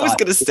 what I thought. I was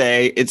going to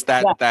say, it's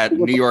that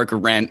New York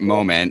Rent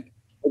moment.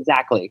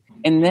 Exactly.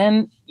 And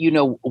then,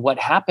 what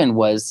happened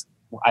was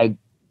I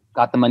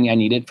got the money I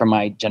needed for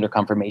my gender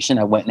confirmation.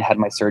 I went and had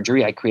my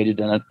surgery. I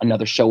created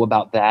another show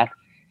about that.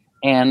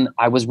 And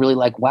I was really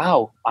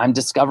wow, I'm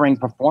discovering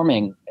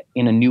performing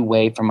in a new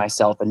way for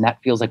myself. And that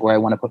feels where I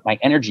want to put my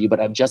energy. But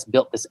I've just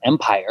built this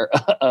empire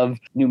of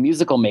new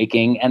musical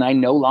making, and I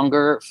no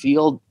longer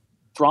feel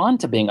drawn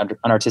to being an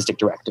artistic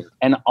director.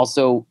 And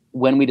also,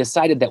 when we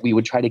decided that we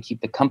would try to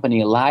keep the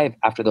company alive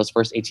after those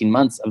first 18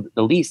 months of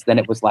the lease, then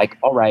it was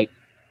all right,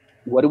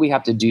 what do we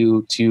have to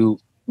do to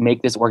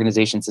make this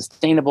organization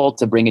sustainable,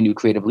 to bring in new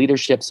creative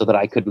leadership so that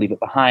I could leave it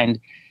behind?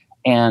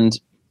 And,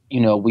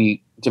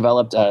 we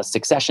developed a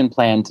succession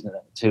plan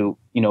to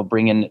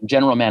bring in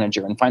general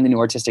manager and find the new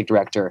artistic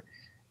director.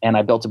 And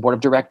I built a board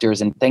of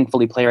directors, and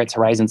thankfully Playwrights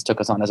Horizons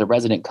took us on as a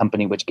resident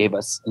company, which gave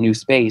us new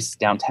space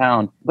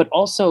downtown. But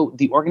also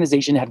the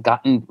organization had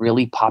gotten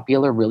really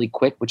popular really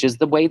quick, which is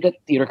the way that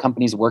theater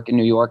companies work in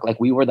New York.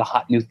 We were the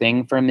hot new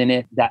thing for a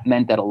minute. That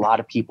meant that a lot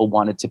of people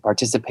wanted to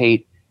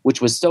participate, which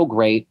was so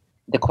great.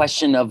 The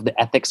question of the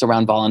ethics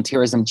around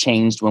volunteerism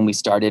changed when we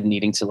started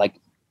needing to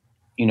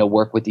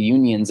work with the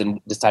unions and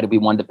decided we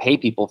wanted to pay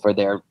people for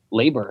their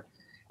labor.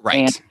 Right.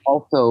 And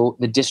also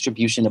the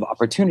distribution of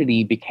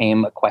opportunity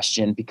became a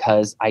question,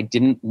 because I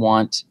didn't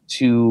want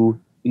to,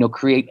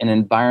 create an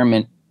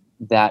environment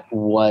that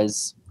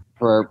was,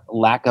 for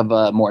lack of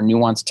a more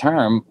nuanced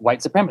term,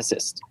 white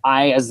supremacist.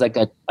 I, as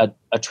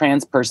a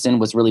trans person,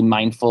 was really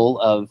mindful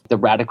of the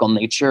radical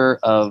nature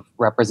of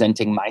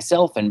representing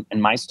myself and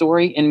my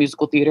story in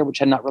musical theater, which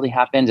had not really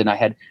happened. And I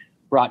had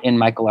brought in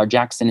Michael R.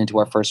 Jackson into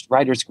our first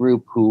writers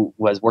group, who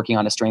was working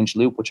on A Strange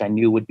Loop, which I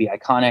knew would be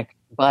iconic.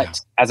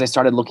 But as I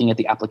started looking at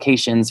the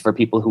applications for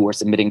people who were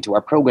submitting to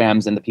our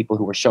programs and the people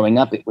who were showing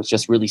up, it was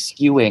just really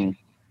skewing,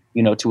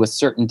 to a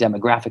certain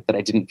demographic that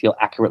I didn't feel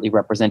accurately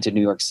represented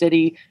New York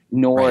City,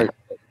 nor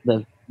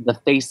the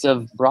face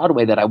of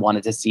Broadway that I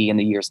wanted to see in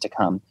the years to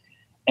come.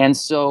 And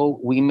so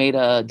we made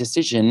a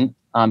decision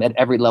at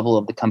every level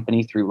of the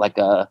company through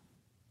our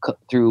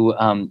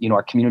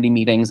community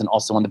meetings and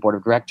also on the board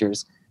of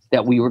directors,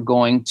 that we were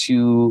going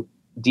to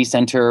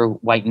decenter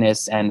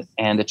whiteness and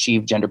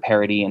achieve gender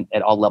parity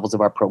at all levels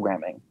of our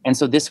programming. And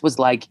so this was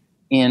like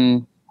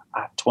in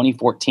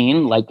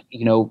 2014,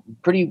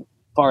 pretty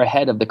far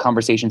ahead of the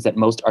conversations that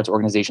most arts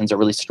organizations are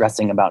really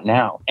stressing about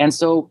now. And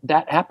so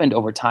that happened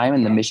over time,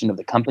 and the mission of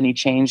the company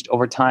changed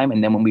over time.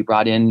 And then when we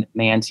brought in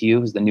Mayanne Thieu,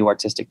 who's the new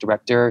artistic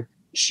director,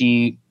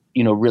 she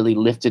really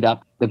lifted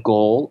up the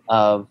goal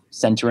of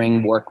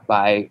centering work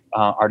by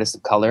artists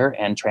of color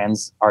and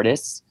trans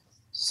artists.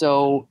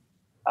 So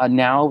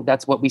now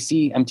that's what we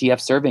see MTF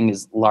serving,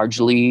 is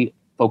largely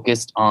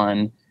focused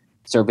on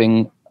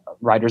serving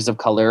writers of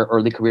color,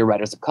 early career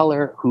writers of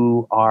color,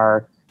 who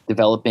are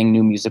developing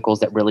new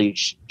musicals that really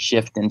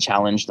shift and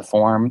challenge the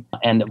form,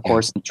 and of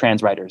course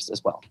trans writers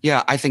as well.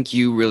 Yeah, I think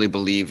you really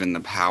believe in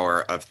the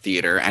power of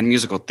theater and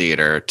musical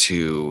theater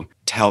to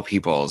tell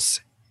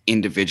people's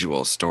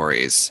individual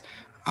stories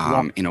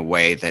in a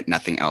way that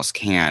nothing else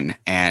can.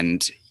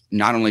 And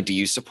not only do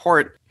you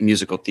support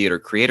musical theater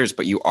creators,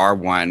 but you are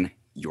one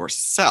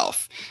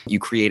yourself. You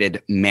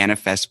created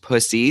Manifest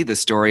Pussy, the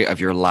story of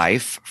your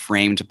life,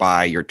 framed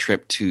by your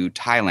trip to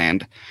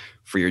Thailand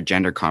for your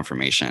gender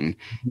confirmation.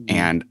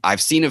 And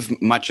I've seen as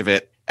much of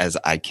it as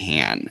I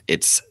can.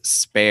 It's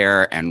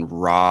spare and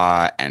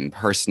raw and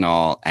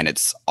personal, and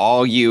it's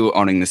all you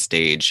owning the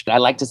stage. I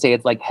like to say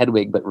it's like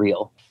Hedwig, but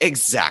real.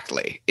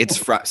 Exactly.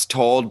 It's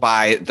told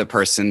by the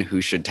person who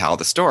should tell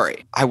the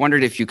story. I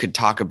wondered if you could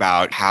talk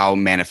about how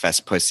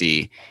Manifest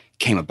Pussy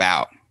came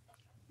about.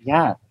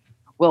 Yeah.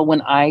 Well,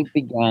 when I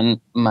began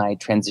my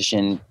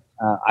transition,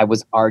 I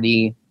was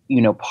already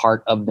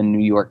part of the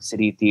New York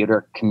City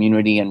theater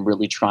community and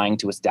really trying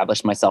to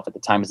establish myself at the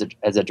time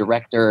as a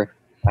director.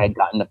 I had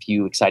gotten a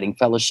few exciting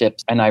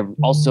fellowships, and I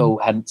also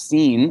had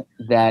seen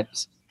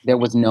that there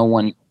was no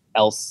one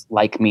else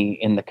like me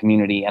in the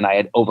community. And I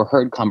had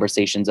overheard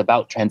conversations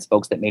about trans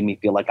folks that made me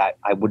feel like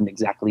I wouldn't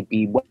exactly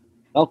be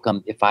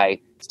welcome if I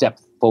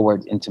stepped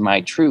forward into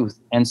my truth.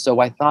 And so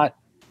I thought,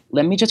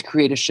 let me just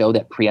create a show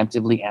that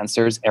preemptively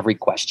answers every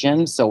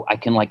question, so I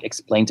can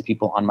explain to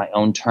people on my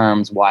own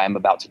terms why I'm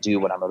about to do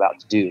what I'm about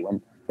to do.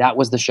 And that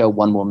was the show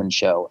One Woman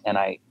Show. And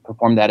I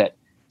performed that at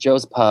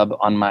Joe's Pub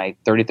on my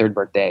 33rd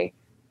birthday,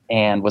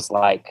 and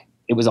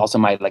it was also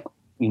my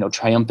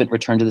triumphant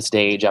return to the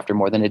stage after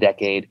more than a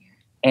decade.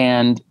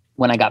 And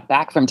when I got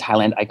back from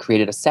Thailand, I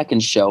created a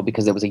second show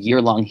because it was a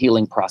year-long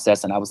healing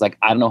process. And I was like,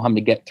 I don't know how I'm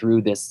going to get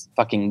through this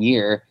fucking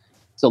year.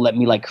 So let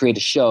me create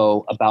a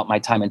show about my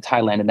time in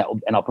Thailand,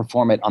 and I'll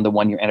perform it on the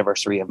 1-year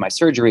anniversary of my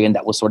surgery. And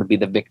that will sort of be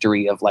the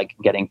victory of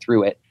getting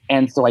through it.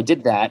 And so I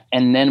did that.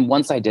 And then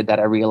once I did that,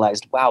 I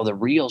realized, wow, the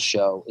real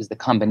show is the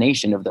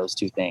combination of those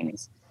two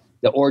things,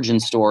 the origin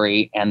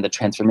story and the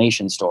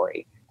transformation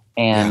story.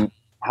 And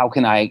how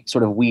can I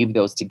sort of weave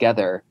those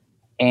together?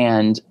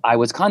 And I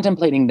was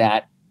contemplating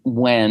that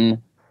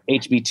when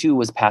HB2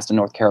 was passed in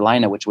North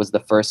Carolina, which was the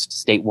first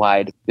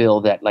statewide bill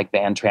that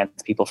banned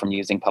trans people from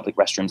using public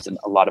restrooms and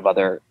a lot of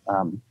other,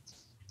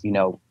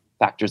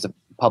 factors of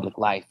public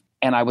life.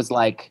 And I was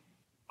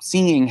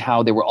seeing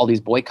how there were all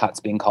these boycotts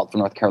being called for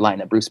North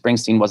Carolina. Bruce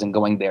Springsteen wasn't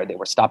going there. They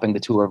were stopping the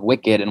tour of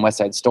Wicked and West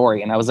Side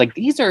Story. And I was like,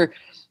 these are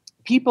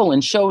people in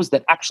shows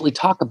that actually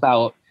talk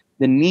about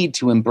the need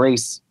to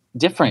embrace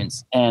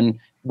difference. And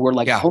we're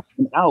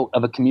hoping out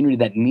of a community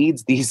that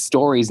needs these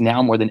stories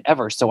now more than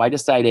ever. So I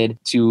decided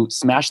to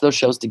smash those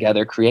shows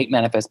together, create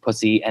Manifest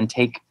Pussy, and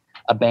take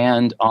a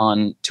band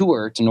on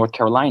tour to North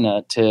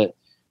Carolina to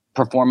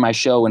perform my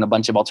show in a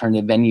bunch of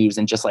alternative venues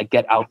and just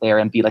get out there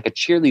and be a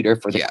cheerleader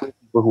for the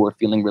people who are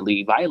feeling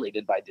really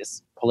violated by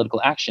this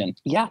political action.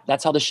 Yeah,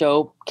 that's how the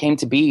show came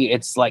to be.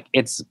 It's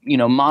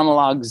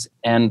monologues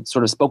and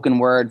sort of spoken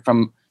word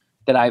from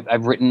that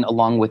I've written,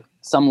 along with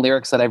some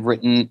lyrics that I've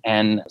written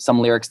and some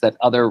lyrics that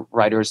other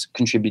writers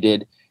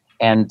contributed,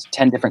 and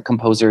 10 different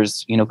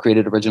composers,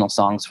 created original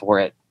songs for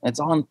it. It's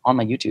on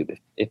my YouTube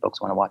if folks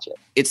want to watch it.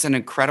 It's an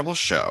incredible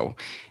show.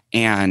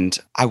 And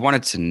I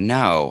wanted to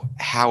know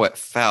how it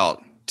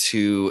felt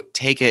to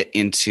take it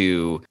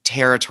into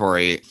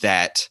territory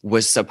that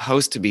was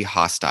supposed to be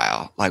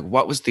hostile.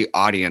 What was the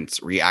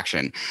audience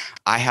reaction?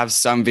 I have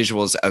some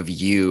visuals of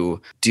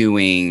you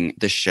doing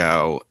the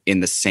show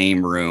in the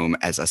same room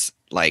as a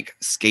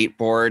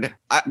skateboard.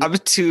 I'm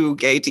too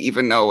gay to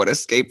even know what a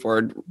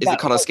skateboard is. It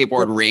called a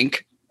skateboard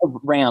rink? A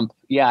ramp.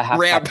 Yeah.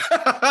 Ramp.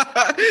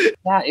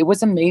 Yeah, it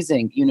was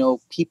amazing.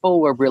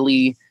 People were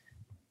really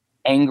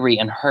angry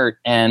and hurt.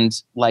 And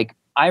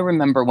I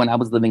remember when I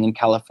was living in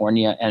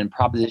California and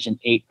Proposition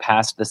 8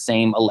 passed the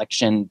same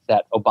election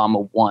that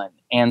Obama won.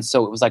 And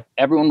so it was like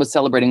everyone was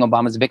celebrating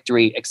Obama's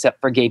victory except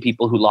for gay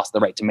people who lost the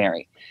right to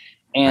marry.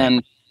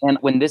 And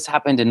when this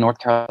happened in North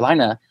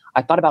Carolina,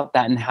 I thought about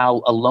that and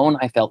how alone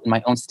I felt in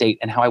my own state,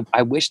 and how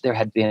I wish there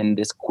had been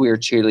this queer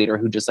cheerleader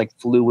who just like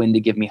flew in to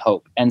give me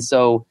hope. And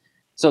so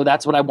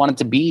that's what I wanted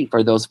to be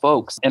for those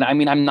folks. And I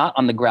mean, I'm not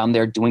on the ground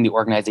there doing the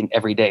organizing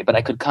every day, but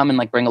I could come and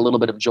like bring a little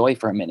bit of joy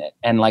for a minute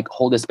and like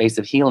hold a space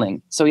of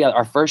healing. So yeah,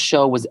 our first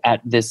show was at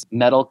this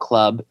metal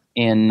club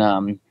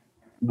in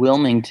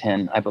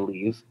Wilmington, I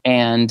believe.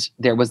 And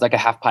there was like a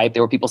half pipe.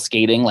 There were people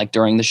skating like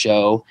during the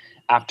show.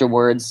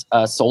 Afterwards,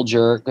 a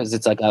soldier, because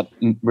it's like a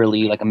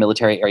really like a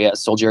military area, a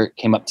soldier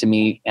came up to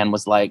me and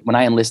was like, when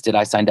I enlisted,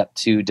 I signed up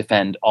to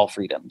defend all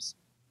freedoms.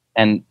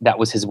 And that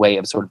was his way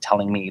of sort of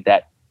telling me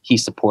that he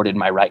supported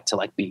my right to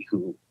like be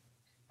who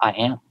I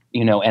am,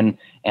 you know, and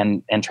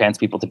trans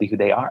people to be who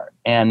they are.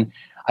 And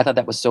I thought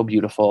that was so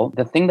beautiful.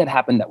 The thing that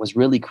happened that was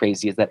really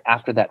crazy is that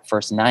after that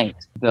first night,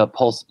 the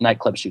Pulse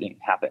nightclub shooting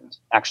happened.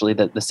 Actually,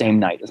 the same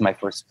night as my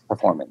first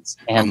performance.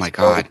 And oh my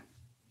God.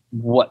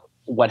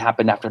 What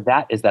happened after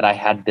that is that I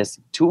had this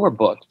tour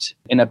booked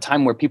in a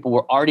time where people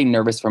were already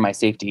nervous for my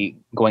safety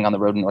going on the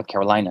road in North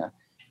Carolina.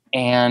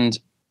 And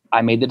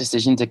I made the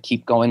decision to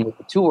keep going with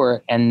the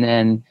tour. And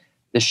then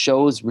the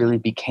shows really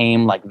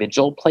became like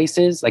vigil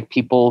places, like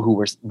people who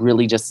were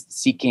really just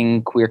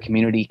seeking queer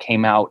community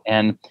came out,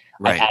 and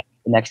I added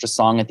an extra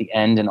song at the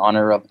end in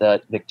honor of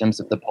the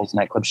victims of the Pulse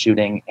nightclub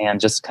shooting, and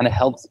just kind of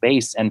held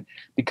space. And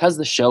because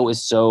the show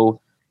is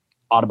so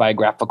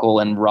autobiographical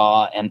and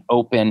raw and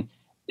open,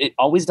 it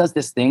always does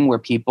this thing where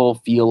people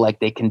feel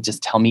like they can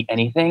just tell me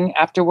anything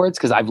afterwards,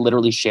 because I've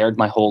literally shared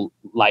my whole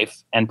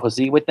life and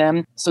pussy with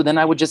them. So then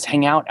I would just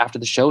hang out after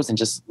the shows and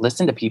just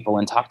listen to people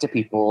and talk to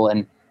people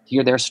and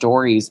hear their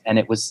stories. And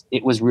it was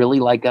really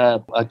like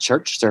a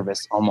church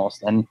service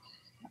almost. And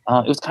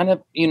it was kind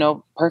of, you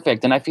know,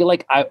 perfect. And I feel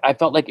like I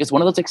felt like it's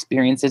one of those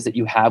experiences that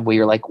you have where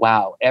you're like,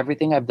 wow,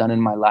 everything I've done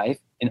in my life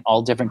in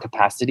all different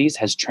capacities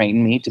has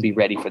trained me to be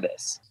ready for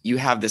this. You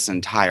have this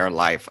entire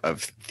life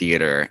of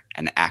theater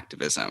and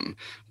activism,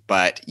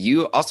 but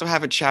you also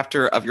have a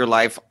chapter of your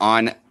life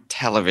on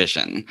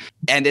television.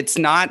 And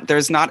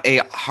there's not a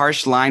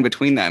harsh line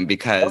between them,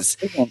 because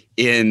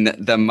in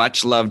the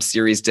much loved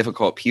series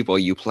Difficult People,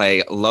 you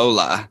play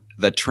Lola,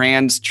 the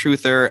trans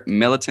truther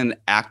militant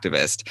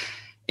activist.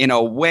 In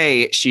a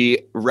way, she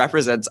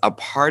represents a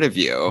part of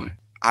you.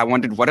 I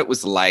wondered what it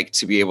was like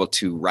to be able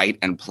to write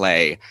and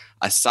play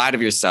a side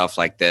of yourself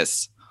like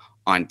this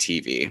on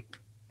TV.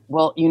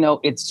 Well, you know,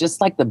 it's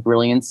just like the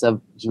brilliance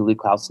of Julie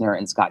Klausner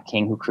and Scott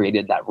King, who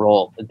created that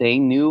role. They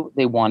knew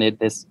they wanted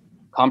this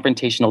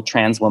confrontational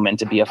trans woman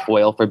to be a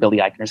foil for Billy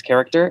Eichner's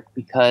character,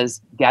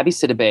 because Gabby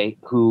Sidibe,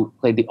 who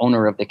played the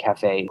owner of the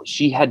cafe,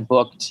 she had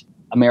booked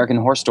American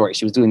Horror Story.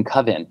 She was doing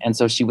Coven. And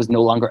so she was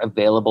no longer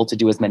available to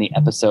do as many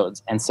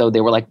episodes. And so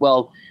they were like,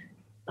 well,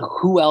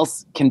 who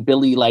else can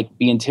Billy like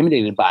be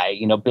intimidated by?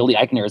 You know, Billy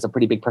Eichner is a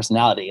pretty big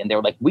personality. And they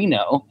were like, we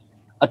know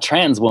a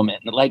trans woman.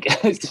 Like,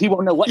 he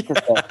won't know what to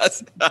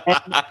say.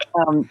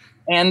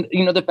 And,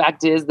 you know, the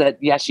fact is that,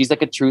 yeah, she's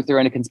like a truther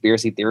and a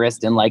conspiracy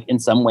theorist. And like, in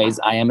some ways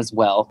I am as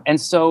well. And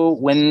so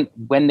when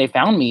they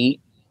found me,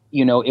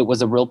 you know, it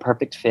was a real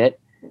perfect fit.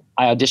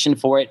 I auditioned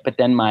for it, but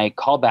then my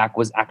callback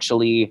was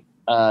actually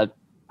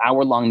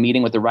hour-long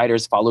meeting with the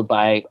writers, followed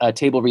by a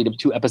table read of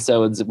 2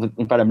 episodes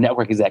in front of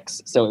network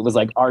execs. So it was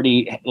like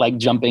already like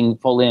jumping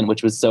full in,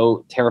 which was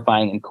so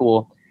terrifying and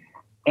cool.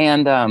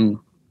 And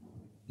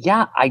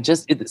yeah,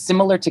 it's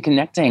similar to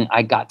Connecting.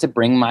 I got to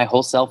bring my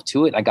whole self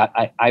to it.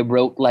 I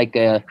wrote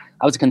I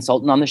was a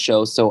consultant on the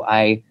show. So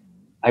I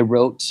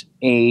wrote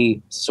a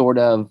sort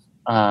of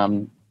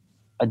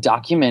a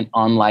document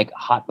on like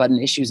hot button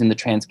issues in the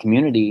trans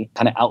community,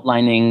 kind of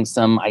outlining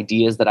some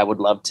ideas that I would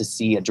love to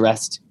see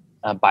addressed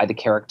by the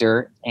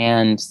character,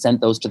 and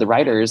sent those to the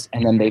writers,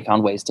 and then they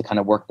found ways to kind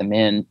of work them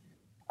in.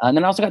 And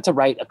then I also got to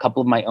write a couple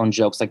of my own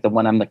jokes. Like the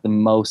one I'm like the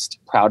most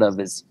proud of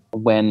is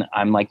when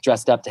I'm like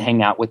dressed up to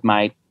hang out with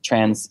my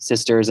trans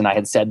sisters. And I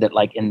had said that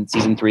like in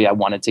season 3, I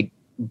wanted to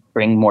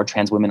bring more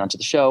trans women onto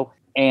the show.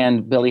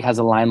 And Billy has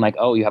a line like,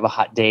 oh, you have a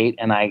hot date.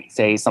 And I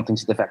say something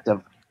to the effect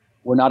of,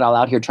 we're not all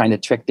out here trying to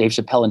trick Dave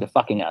Chappelle into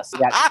fucking us.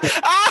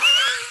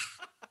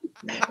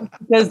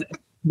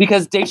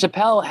 Because Dave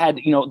Chappelle had,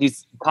 you know,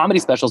 these comedy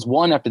specials,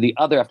 one after the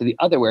other,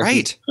 where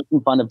he's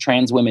making fun of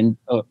trans women,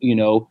 you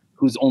know,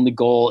 whose only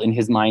goal in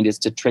his mind is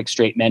to trick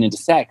straight men into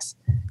sex.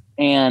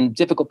 And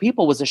Difficult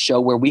People was a show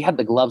where we had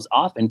the gloves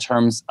off in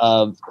terms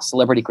of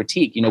celebrity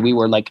critique. You know, we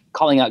were like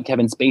calling out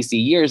Kevin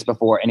Spacey years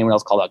before anyone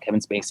else called out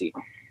Kevin Spacey.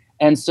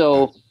 And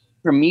so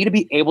for me to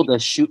be able to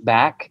shoot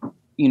back,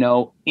 you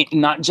know,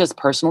 not just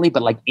personally,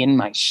 but like in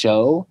my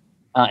show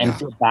and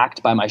feel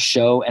backed by my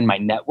show and my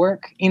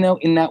network, you know,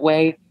 in that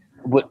way,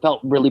 what felt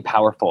really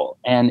powerful.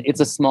 And it's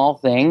a small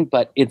thing,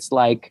 but it's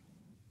like,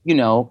 you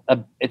know,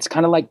 it's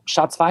kind of like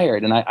shots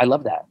fired. And I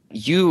love that.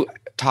 You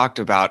talked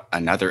about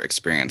another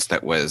experience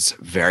that was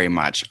very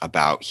much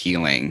about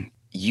healing.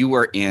 You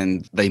were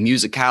in the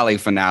Musical.ly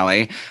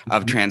finale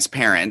of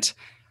Transparent.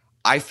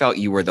 I felt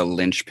you were the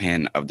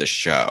linchpin of the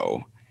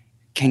show.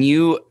 Can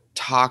you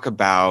talk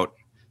about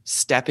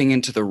stepping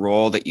into the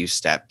role that you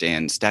stepped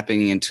in,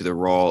 stepping into the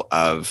role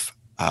of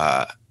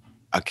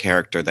a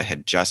character that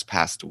had just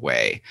passed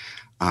away,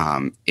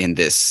 in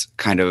this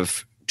kind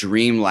of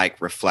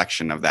dreamlike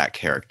reflection of that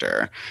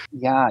character?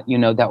 Yeah,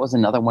 that was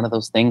another one of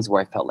those things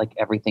where I felt like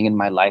everything in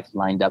my life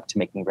lined up to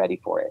make me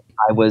ready for it.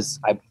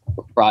 I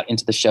brought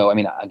into the show. I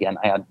mean, again,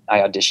 I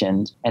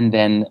auditioned, and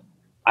then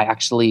I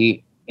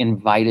actually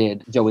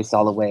invited Joey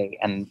Soloway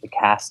and the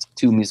cast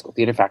to Musical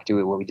Theater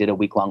Factory, where we did a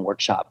week-long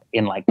workshop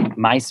in like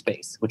my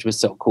space, which was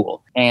so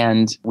cool.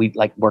 And we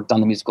like worked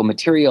on the musical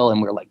material,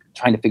 and we were like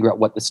trying to figure out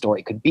what the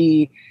story could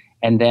be.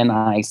 And then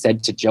I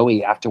said to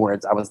Joey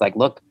afterwards, I was like,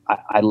 look,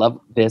 I love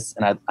this,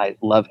 and I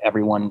love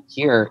everyone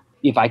here.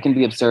 If I can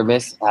be of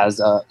service as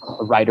a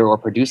writer or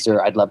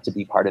producer, I'd love to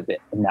be part of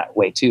it in that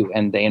way too.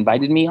 And they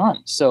invited me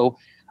on. So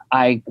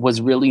I was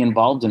really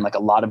involved in like a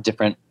lot of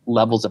different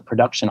levels of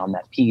production on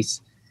that piece.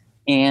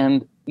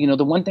 And,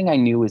 the one thing I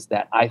knew is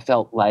that I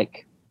felt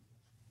like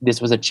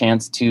this was a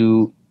chance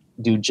to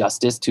do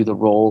justice to the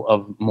role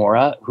of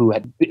Maura,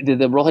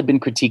 the role had been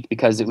critiqued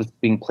because it was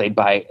being played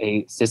by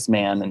a cis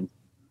man, and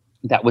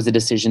that was a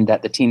decision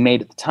that the team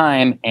made at the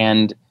time,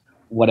 and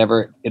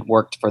whatever, it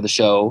worked for the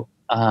show.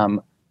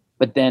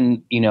 But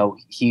then,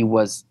 he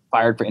was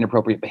fired for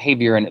inappropriate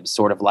behavior, and it was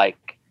sort of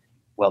like,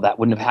 well, that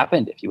wouldn't have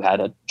happened if you had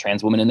a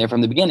trans woman in there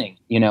from the beginning,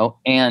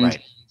 and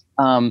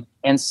right.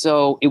 And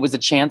so it was a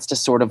chance to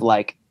sort of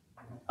like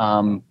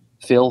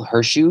fill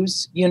her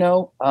shoes,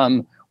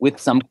 with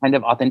some kind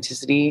of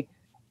authenticity.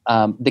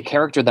 The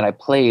character that I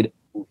played,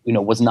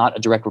 was not a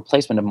direct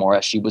replacement of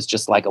Maura. She was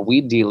just like a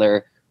weed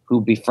dealer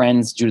who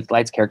befriends Judith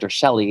Light's character,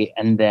 Shelley.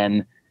 And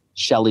then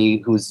Shelley,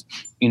 who's,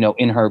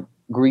 in her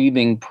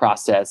grieving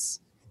process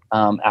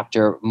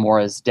after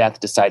Maura's death,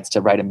 decides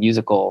to write a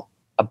musical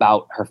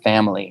about her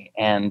family.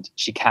 And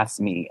she casts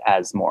me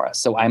as Maura.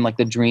 So I'm like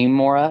the dream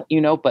Maura,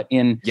 but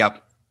in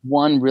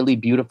one really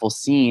beautiful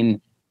scene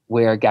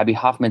where Gabby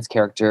Hoffman's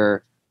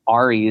character,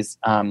 Ari's,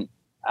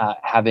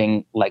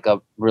 having like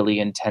a really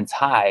intense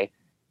high,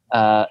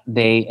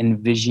 they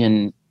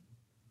envision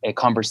a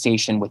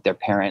conversation with their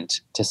parent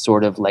to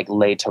sort of like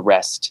lay to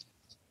rest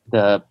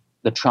the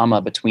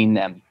trauma between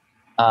them,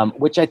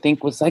 which I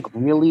think was like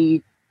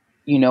really,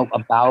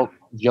 about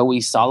Joey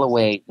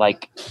Soloway,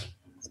 like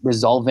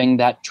resolving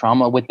that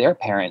trauma with their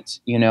parent,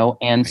 and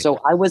right. So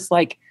I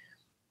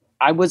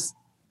was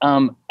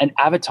an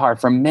avatar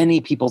for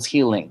many people's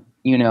healing,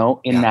 in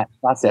that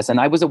process. And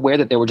I was aware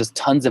that there were just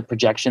tons of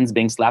projections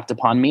being slapped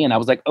upon me. And I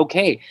was like,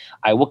 okay,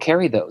 I will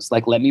carry those.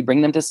 Like, let me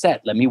bring them to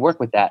set. Let me work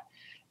with that.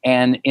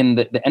 And in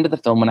the end of the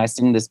film, when I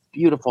sing this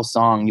beautiful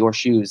song, Your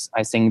Shoes,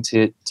 I sing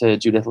to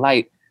Judith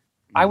Light.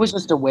 I was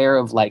just aware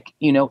of like,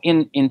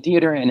 in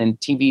theater and in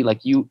TV,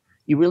 like you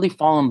really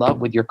fall in love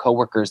with your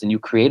coworkers and you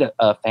create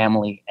a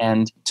family.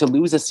 And to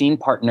lose a scene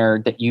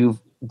partner that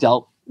you've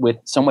dealt with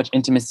so much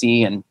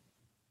intimacy and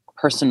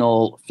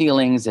personal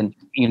feelings and,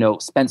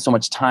 spent so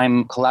much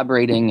time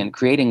collaborating and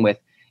creating with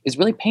is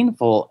really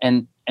painful.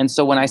 And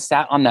so when I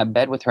sat on that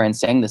bed with her and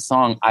sang the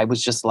song, I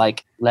was just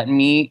like, let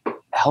me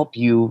help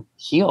you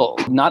heal,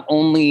 not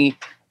only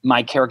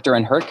my character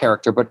and her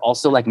character, but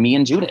also like me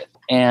and Judith.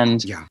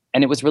 And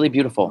it was really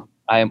beautiful.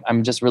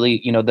 I'm just really,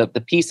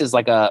 the piece is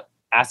like a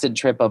acid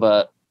trip of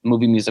a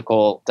movie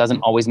musical,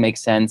 doesn't always make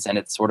sense. And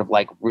it's sort of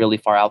like really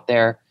far out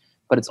there,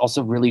 but it's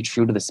also really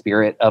true to the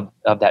spirit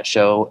of that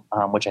show,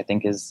 which I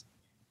think is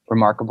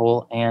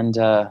remarkable. And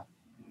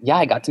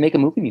I got to make a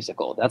movie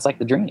musical. That's like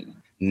the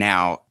dream.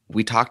 Now,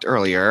 we talked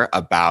earlier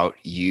about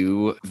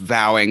you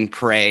vowing,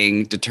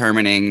 praying,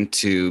 determining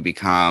to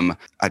become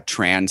a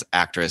trans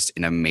actress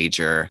in a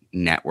major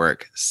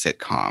network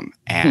sitcom.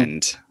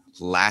 And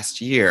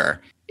last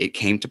year, it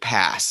came to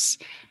pass.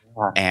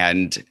 Yeah.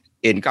 And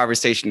in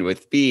conversation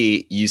with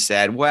B, you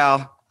said,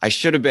 well, I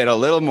should have been a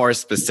little more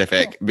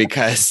specific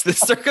because the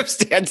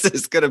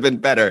circumstances could have been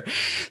better.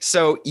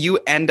 So you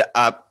end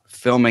up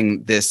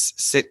filming this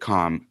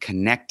sitcom,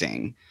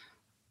 Connecting,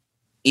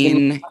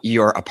 in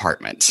your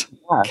apartment.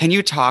 Yeah. Can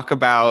you talk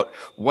about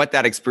what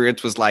that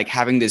experience was like,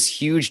 having this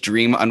huge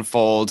dream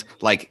unfold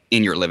like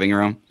in your living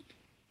room?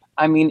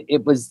 I mean,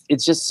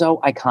 it's just so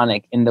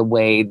iconic in the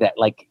way that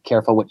like,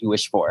 careful what you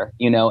wish for,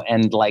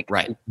 and like,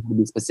 right. To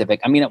be specific.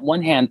 I mean, at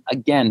one hand,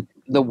 again,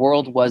 the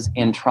world was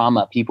in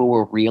trauma. People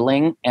were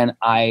reeling and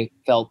I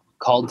felt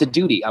called to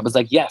duty. I was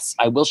like, yes,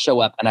 I will show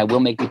up and I will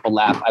make people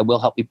laugh. I will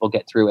help people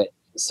get through it.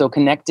 So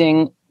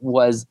Connecting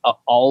was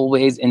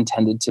always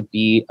intended to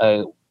be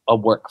a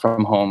work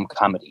from home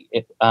comedy.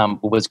 It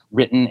was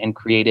written and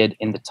created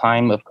in the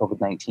time of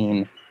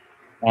COVID-19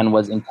 and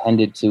was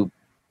intended to,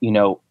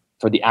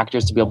 for the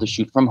actors to be able to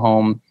shoot from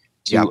home,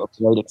 to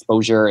avoid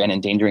exposure and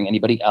endangering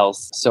anybody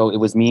else. So it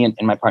was me and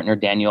my partner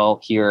Daniel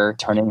here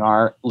turning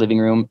our living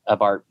room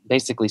of our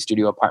basically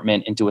studio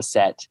apartment into a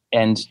set.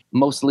 And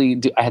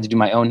mostly I had to do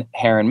my own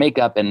hair and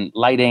makeup and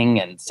lighting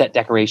and set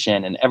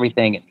decoration and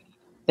everything. And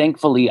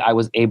thankfully, I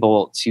was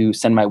able to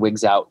send my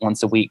wigs out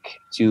once a week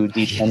to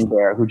Dee Chen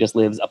Bear, who just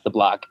lives up the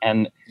block,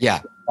 and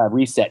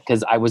reset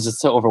because I was just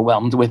so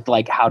overwhelmed with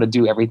like how to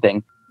do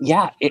everything.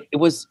 Yeah, it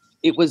was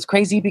it was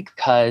crazy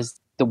because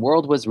the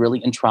world was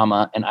really in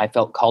trauma and I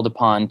felt called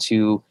upon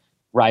to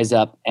rise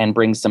up and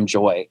bring some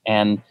joy.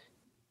 And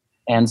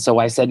so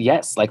I said,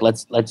 yes, like,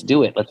 let's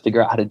do it. Let's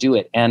figure out how to do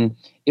it. And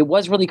it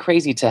was really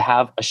crazy to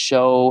have a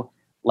show,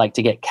 like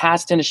to get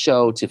cast in a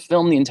show, to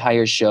film the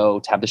entire show,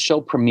 to have the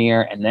show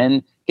premiere and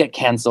then get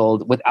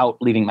canceled without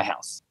leaving my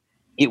house.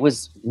 It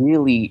was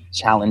really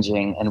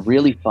challenging and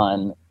really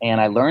fun.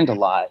 And I learned a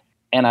lot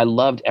and I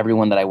loved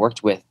everyone that I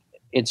worked with.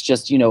 It's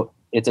just,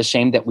 it's a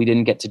shame that we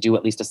didn't get to do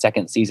at least a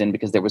second season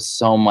because there was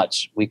so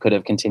much we could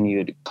have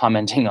continued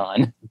commenting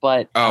on.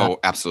 But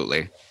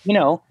absolutely.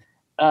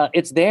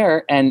 It's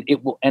there and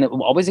it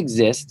will always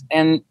exist.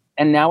 And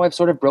now I've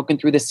sort of broken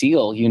through the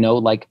seal,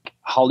 like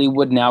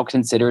Hollywood now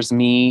considers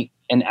me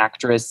an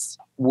actress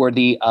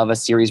worthy of a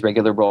series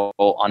regular role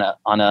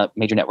on a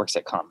major network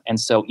sitcom. And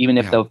so even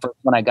if the first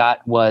one I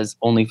got was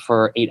only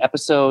for 8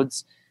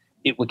 episodes,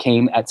 it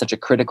came at such a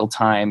critical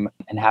time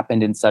and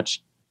happened in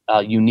such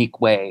a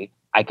unique way.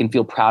 I can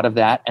feel proud of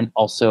that and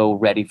also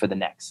ready for the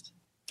next.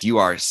 You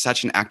are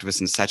such an activist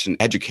and such an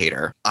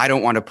educator. I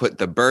don't want to put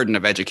the burden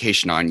of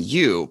education on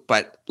you,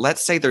 but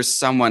let's say there's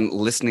someone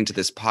listening to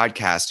this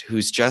podcast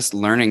who's just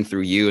learning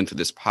through you and through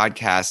this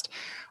podcast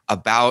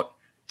about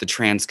the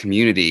trans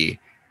community.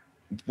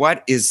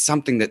 What is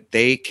something that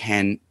they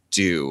can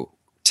do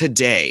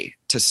today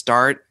to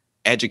start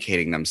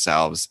educating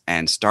themselves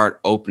and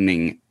start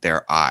opening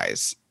their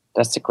eyes?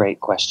 That's a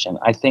great question.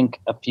 I think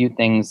a few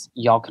things.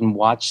 Y'all can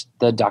watch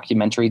the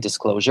documentary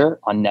Disclosure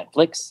on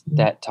Netflix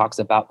that talks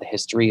about the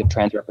history of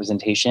trans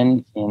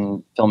representation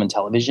in film and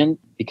television,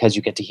 because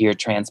you get to hear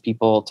trans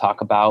people talk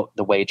about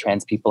the way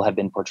trans people have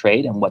been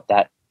portrayed and what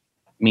that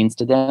means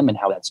to them and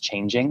how that's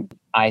changing.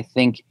 I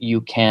think you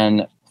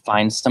can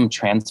find some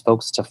trans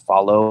folks to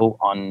follow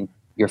on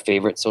your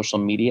favorite social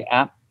media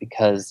app,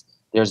 because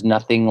there's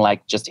nothing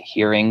like just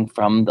hearing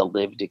from the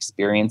lived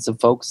experience of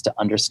folks to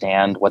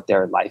understand what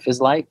their life is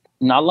like.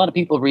 Not a lot of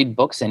people read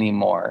books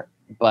anymore,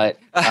 but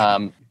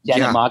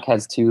Janet Mock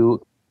has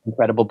 2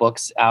 incredible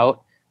books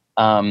out,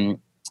 Redefining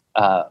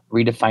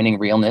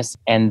Realness,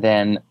 and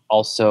then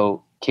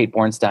also Kate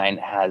Bornstein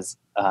has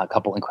a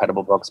couple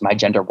incredible books, My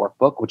Gender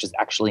Workbook, which is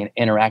actually an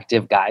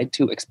interactive guide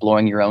to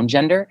exploring your own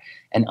gender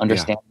and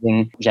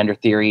understanding gender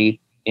theory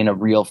in a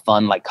real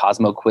fun, like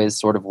Cosmo quiz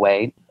sort of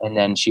way. And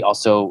then she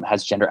also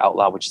has Gender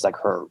Outlaw, which is like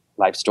her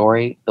life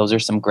story. Those are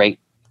some great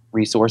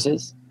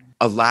resources.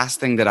 A last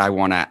thing that I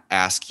want to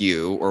ask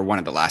you, or one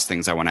of the last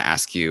things I want to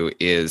ask you,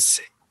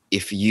 is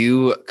if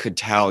you could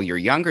tell your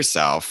younger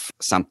self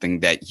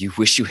something that you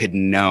wish you had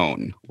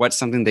known, what's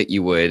something that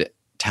you would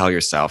tell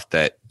yourself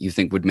that you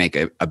think would make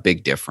a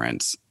big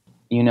difference?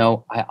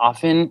 I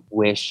often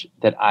wish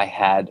that I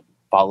had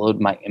followed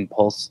my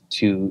impulse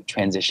to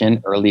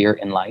transition earlier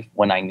in life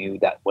when I knew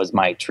that was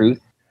my truth.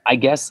 I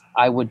guess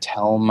I would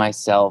tell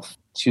myself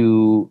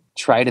to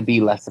try to be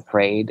less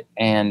afraid,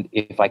 and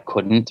if I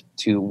couldn't,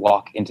 to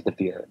walk into the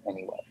fear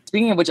anyway.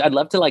 Speaking of which, I'd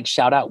love to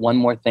shout out one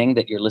more thing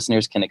that your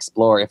listeners can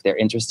explore if they're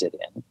interested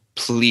in.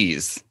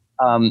 Please.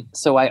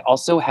 So I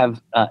also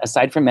have,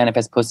 aside from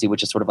Manifest Pussy,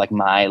 which is sort of like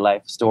my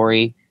life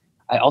story,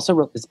 I also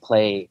wrote this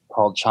play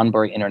called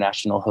Chonburi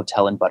International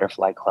Hotel and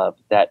Butterfly Club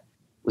that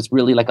was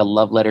really like a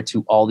love letter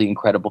to all the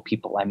incredible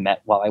people I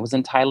met while I was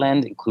in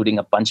Thailand, including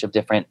a bunch of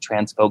different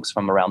trans folks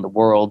from around the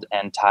world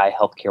and Thai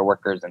healthcare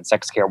workers and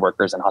sex care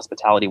workers and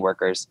hospitality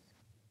workers.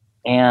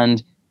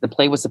 And the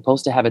play was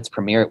supposed to have its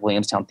premiere at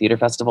Williamstown Theater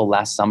Festival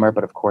last summer,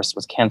 but of course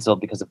was canceled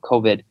because of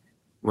COVID.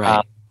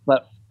 Right.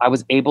 But I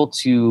was able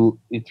to,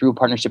 through a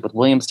partnership with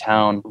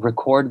Williamstown,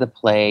 record the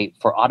play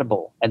for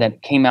Audible. And then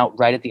it came out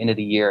right at the end of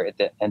the year,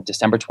 on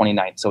December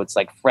 29th. So it's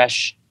like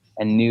fresh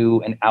and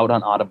new and out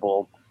on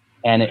Audible.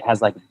 And it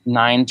has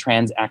 9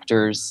 trans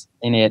actors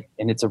in it.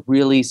 And it's a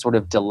really sort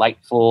of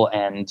delightful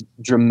and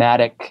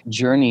dramatic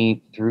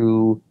journey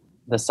through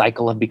the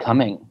cycle of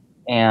becoming.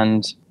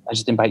 And I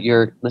just invite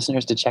your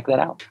listeners to check that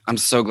out. I'm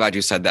so glad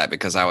you said that,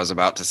 because I was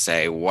about to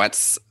say,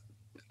 what's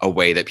a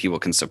way that people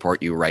can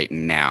support you right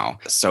now?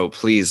 So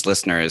please,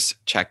 listeners,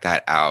 check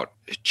that out.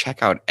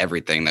 Check out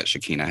everything that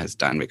Shekinah has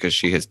done, because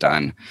she has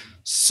done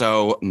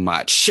so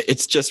much.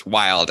 It's just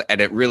wild.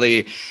 And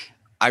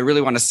I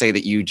really want to say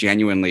that you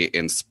genuinely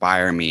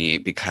inspire me,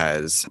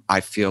 because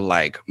I feel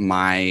like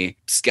my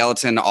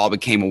skeleton all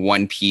became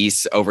one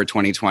piece over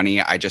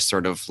 2020. I just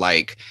sort of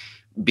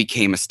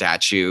became a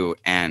statue.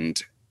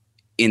 And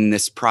in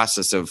this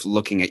process of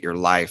looking at your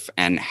life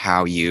and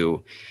how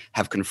you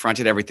have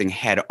confronted everything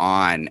head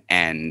on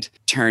and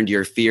turned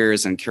your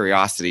fears and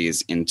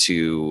curiosities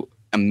into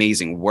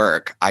amazing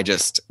work,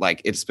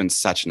 it's been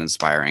such an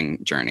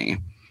inspiring journey.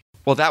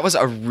 Well, that was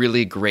a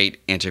really great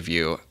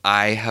interview.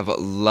 I have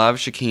loved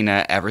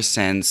Shekinah ever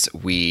since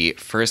we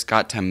first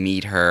got to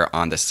meet her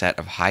on the set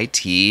of High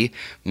Tea,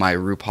 my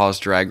RuPaul's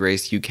Drag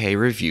Race UK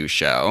review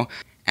show.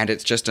 And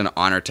it's just an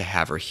honor to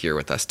have her here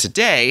with us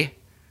today.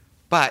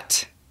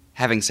 But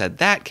having said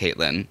that,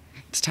 Caitlin,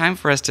 it's time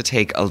for us to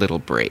take a little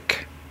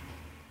break.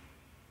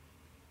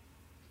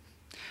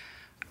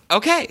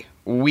 Okay,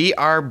 we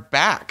are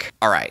back.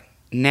 All right.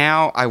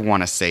 Now I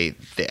want to say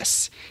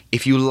this.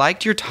 If you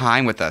liked your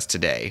time with us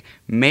today,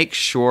 make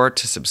sure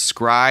to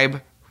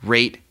subscribe,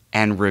 rate,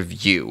 and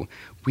review.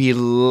 We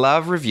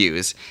love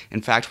reviews.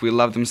 In fact, we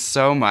love them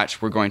so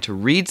much, we're going to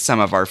read some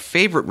of our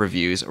favorite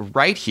reviews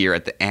right here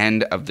at the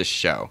end of the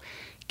show.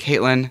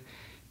 Caitlin,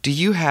 do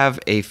you have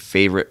a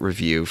favorite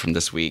review from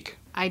this week?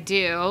 I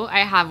do.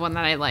 I have one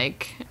that I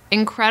like.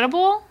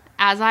 Incredible,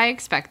 as I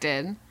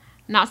expected.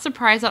 Not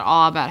surprised at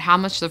all about how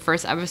much the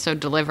first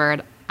episode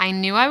delivered. I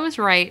knew I was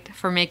right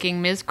for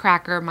making Ms.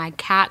 Cracker my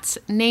cat's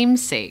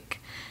namesake.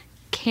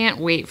 Can't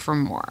wait for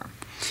more.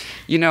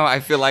 You know, I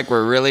feel like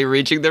we're really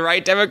reaching the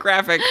right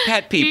demographic,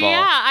 pet people.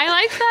 Yeah, I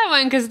like that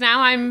one because now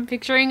I'm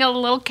picturing a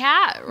little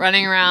cat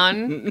running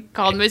around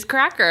called Ms.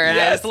 Cracker. And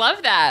I just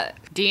love that.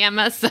 DM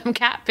us some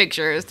cat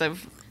pictures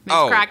of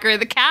Ms. Cracker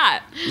the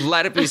cat.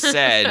 Let it be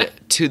said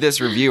to this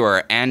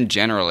reviewer, and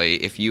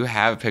generally, if you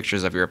have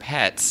pictures of your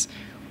pets,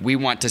 we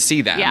want to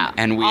see them,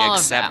 and we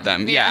accept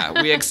them.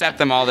 Yeah, we accept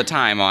them all the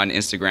time on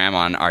Instagram,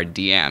 on our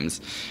DMs.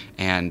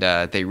 And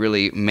they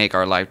really make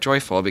our life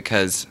joyful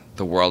because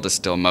the world is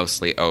still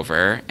mostly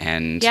over.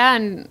 And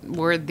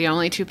we're the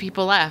only two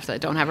people left that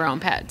don't have our own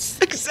pets.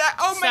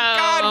 Exactly. Oh, my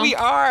God, we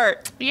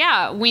are.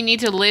 Yeah, we need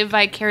to live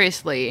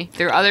vicariously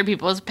through other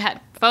people's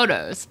pet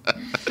photos.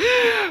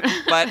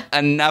 But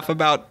enough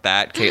about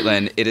that,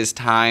 Caitlin. It is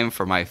time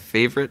for my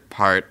favorite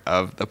part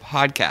of the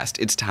podcast.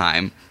 It's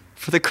time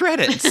for the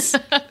credits.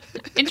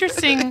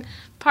 Interesting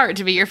part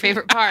to be your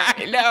favorite part.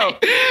 I know,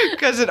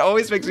 because it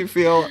always makes me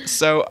feel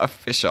so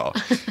official.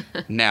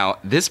 Now,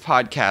 this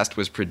podcast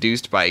was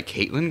produced by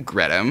Caitlin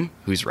Gretham,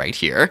 who's right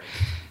here,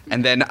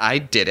 and then I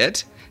did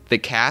it. The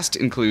cast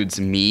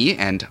includes me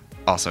and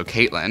also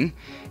Caitlin,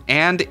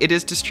 and it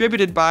is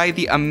distributed by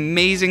the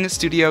amazing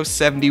Studio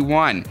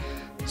 71.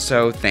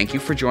 So thank you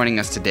for joining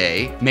us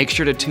today. Make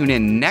sure to tune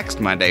in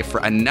next Monday for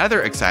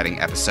another exciting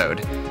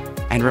episode.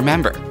 And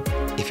remember,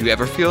 if you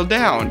ever feel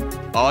down,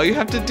 all you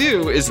have to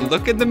do is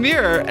look in the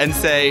mirror and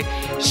say,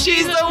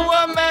 "She's a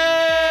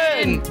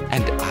woman!"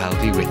 And I'll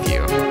be with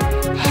you.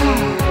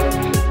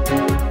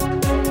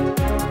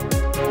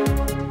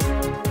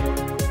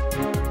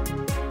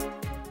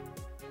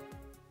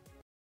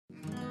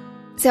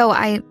 So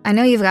I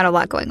know you've got a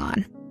lot going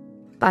on,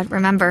 but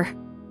remember,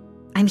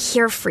 I'm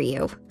here for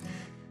you.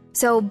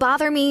 So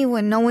bother me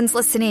when no one's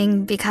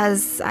listening,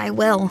 because I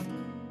will.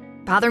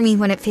 Bother me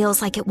when it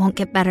feels like it won't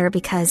get better,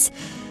 because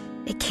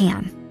it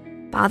can.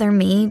 Bother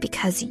me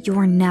because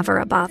you're never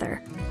a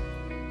bother.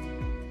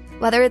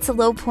 Whether it's a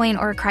low point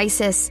or a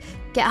crisis,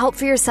 get help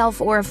for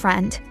yourself or a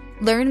friend.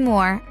 Learn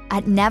more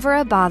at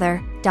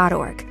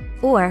neverabother.org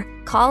or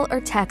call or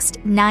text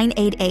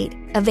 988,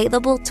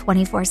 available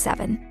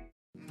 24/7.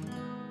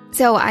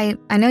 So I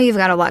know you've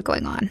got a lot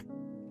going on,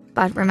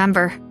 but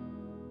remember,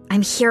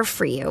 I'm here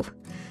for you.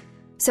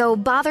 So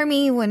bother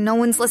me when no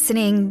one's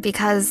listening,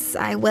 because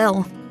I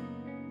will.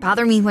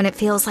 Bother me when it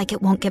feels like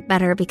it won't get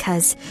better,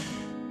 because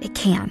it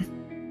can.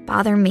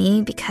 Bother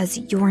me because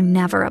you're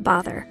never a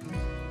bother.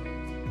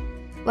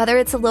 Whether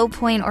it's a low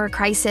point or a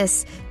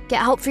crisis,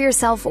 get help for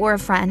yourself or a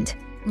friend.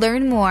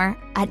 Learn more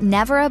at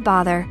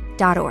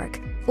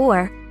neverabother.org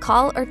or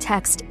call or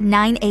text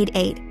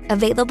 988,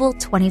 available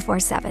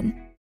 24/7.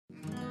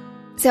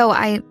 So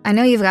I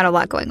know you've got a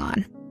lot going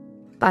on,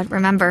 but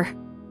remember,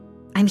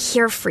 I'm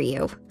here for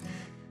you.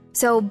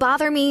 So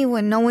bother me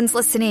when no one's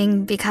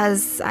listening,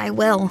 because I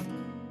will.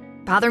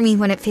 Bother me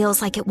when it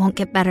feels like it won't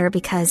get better,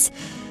 because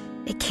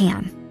it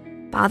can.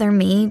 Bother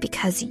me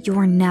because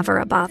you're never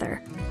a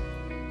bother.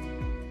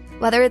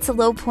 Whether it's a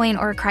low point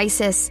or a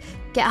crisis,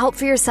 get help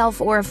for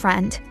yourself or a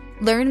friend.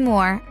 Learn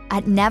more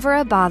at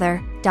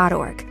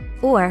neverabother.org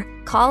or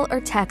call or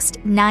text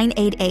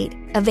 988,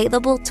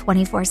 available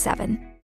 24/7.